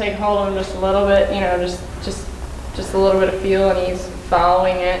starting to take hold of him just a little bit, you know, just a little bit of feel, and he's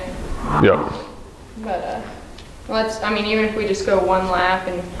following it. Yep. But even if we just go one lap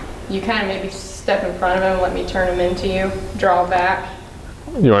and you kind of maybe step in front of him and let me turn him into you, draw back.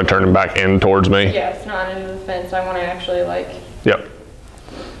 You want to turn him back in towards me? Yes, not into the fence. I want to actually like. Yep.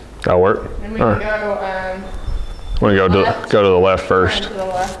 That'll work. And we can go. Go to the left first. To the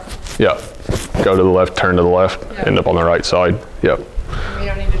left. Yep. Go to the left, turn to the left, Yep. End up on the right side. Yep. We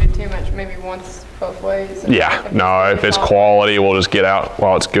don't need to do too much. Maybe once both ways. Yeah. No, if it's quality, we'll just get out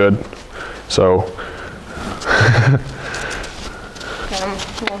while it's good. So. I'm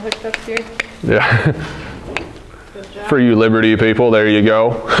all hooked up here. Yeah. Good job. For you Liberty people, there you go.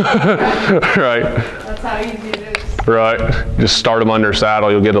 Right. That's how easy it is. Right. Just start them under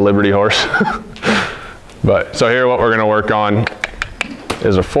saddle, you'll get a Liberty horse. But so here what we're gonna work on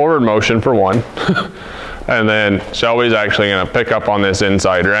is a forward motion for one. And then Shelby's actually gonna pick up on this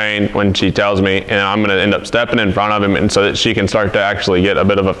inside rein when she tells me, and I'm gonna end up stepping in front of him, and so that she can start to actually get a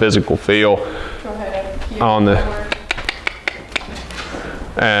bit of a physical feel on the.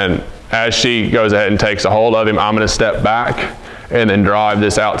 And as she goes ahead and takes a hold of him, I'm gonna step back and then drive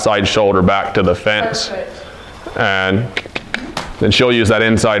this outside shoulder back to the fence. Perfect. And then she'll use that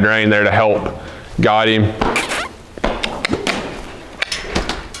inside rein there to help guide him.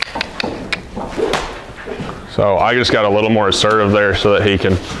 So I just got a little more assertive there so that he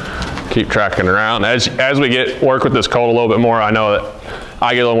can keep tracking around. As we work with this colt a little bit more, I know that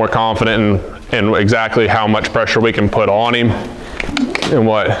I get a little more confident in exactly how much pressure we can put on him and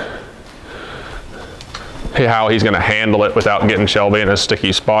how he's going to handle it without getting Shelby in a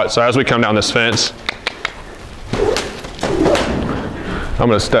sticky spot. So as we come down this fence, I'm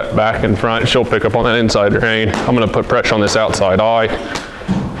going to step back in front. She'll pick up on that inside rein. I'm going to put pressure on this outside eye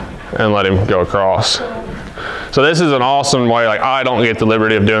and let him go across. So this is an awesome way. Like, I don't get the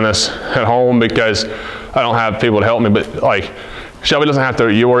liberty of doing this at home because I don't have people to help me, but like Shelby doesn't have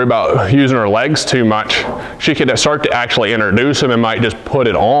to worry about using her legs too much. She could start to actually introduce him and might just put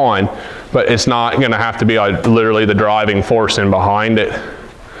it on, but it's not gonna have to be like literally the driving force in behind it.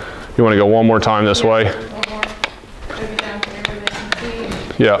 You wanna go one more time this way? One more. Maybe down here where they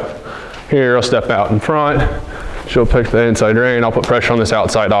can see. Yeah. Here, I'll step out in front. She'll pick the inside rein. I'll put pressure on this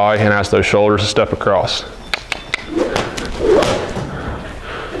outside eye and ask those shoulders to step across.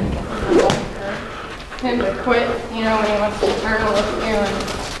 Him to quit, you know, when he wants to turn and look at you,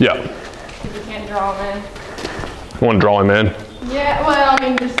 and Yeah. you can't draw him in. I want to draw him in. Yeah, well, I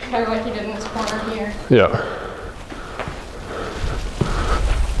mean, just kind of like you did in this corner here. Yeah.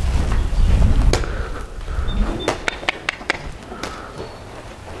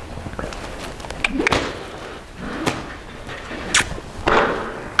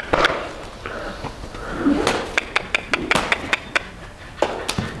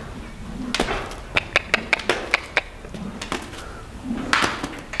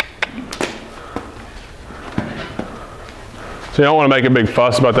 So you don't want to make a big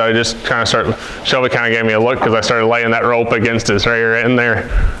fuss about that. I just kind of Shelby kind of gave me a look because I started laying that rope against his rear end there.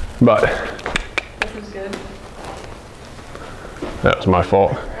 But This is good. that was my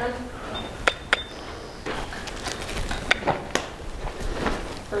fault.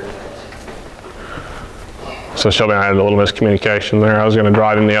 Perfect. So Shelby and I had a little miscommunication there. I was going to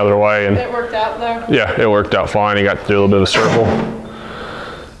drive him the other way, and It worked out though? yeah, it worked out fine. He got to do a little bit of a circle.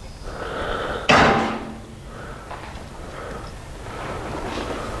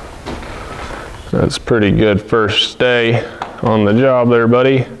 That's pretty good first day on the job there,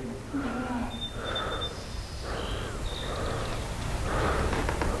 buddy.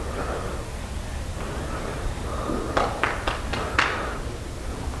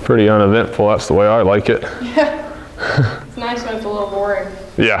 Pretty uneventful, that's the way I like it. Yeah. It's nice when it's a little boring.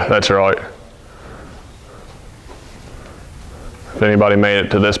 Yeah, that's right. If anybody made it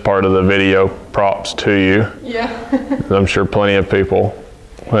to this part of the video, props to you. Yeah. I'm sure plenty of people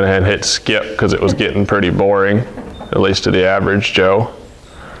went ahead and hit skip because it was getting pretty boring, at least to the average Joe.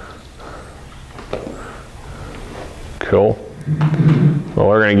 Cool. Well,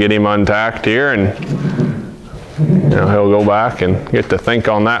 we're going to get him untacked here, and you know, he'll go back and get to think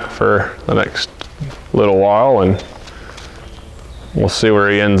on that for the next little while, and we'll see where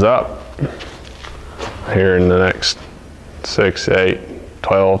he ends up here in the next 6, 8,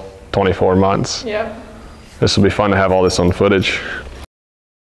 12, 24 months. Yep. This will be fun to have all this on footage.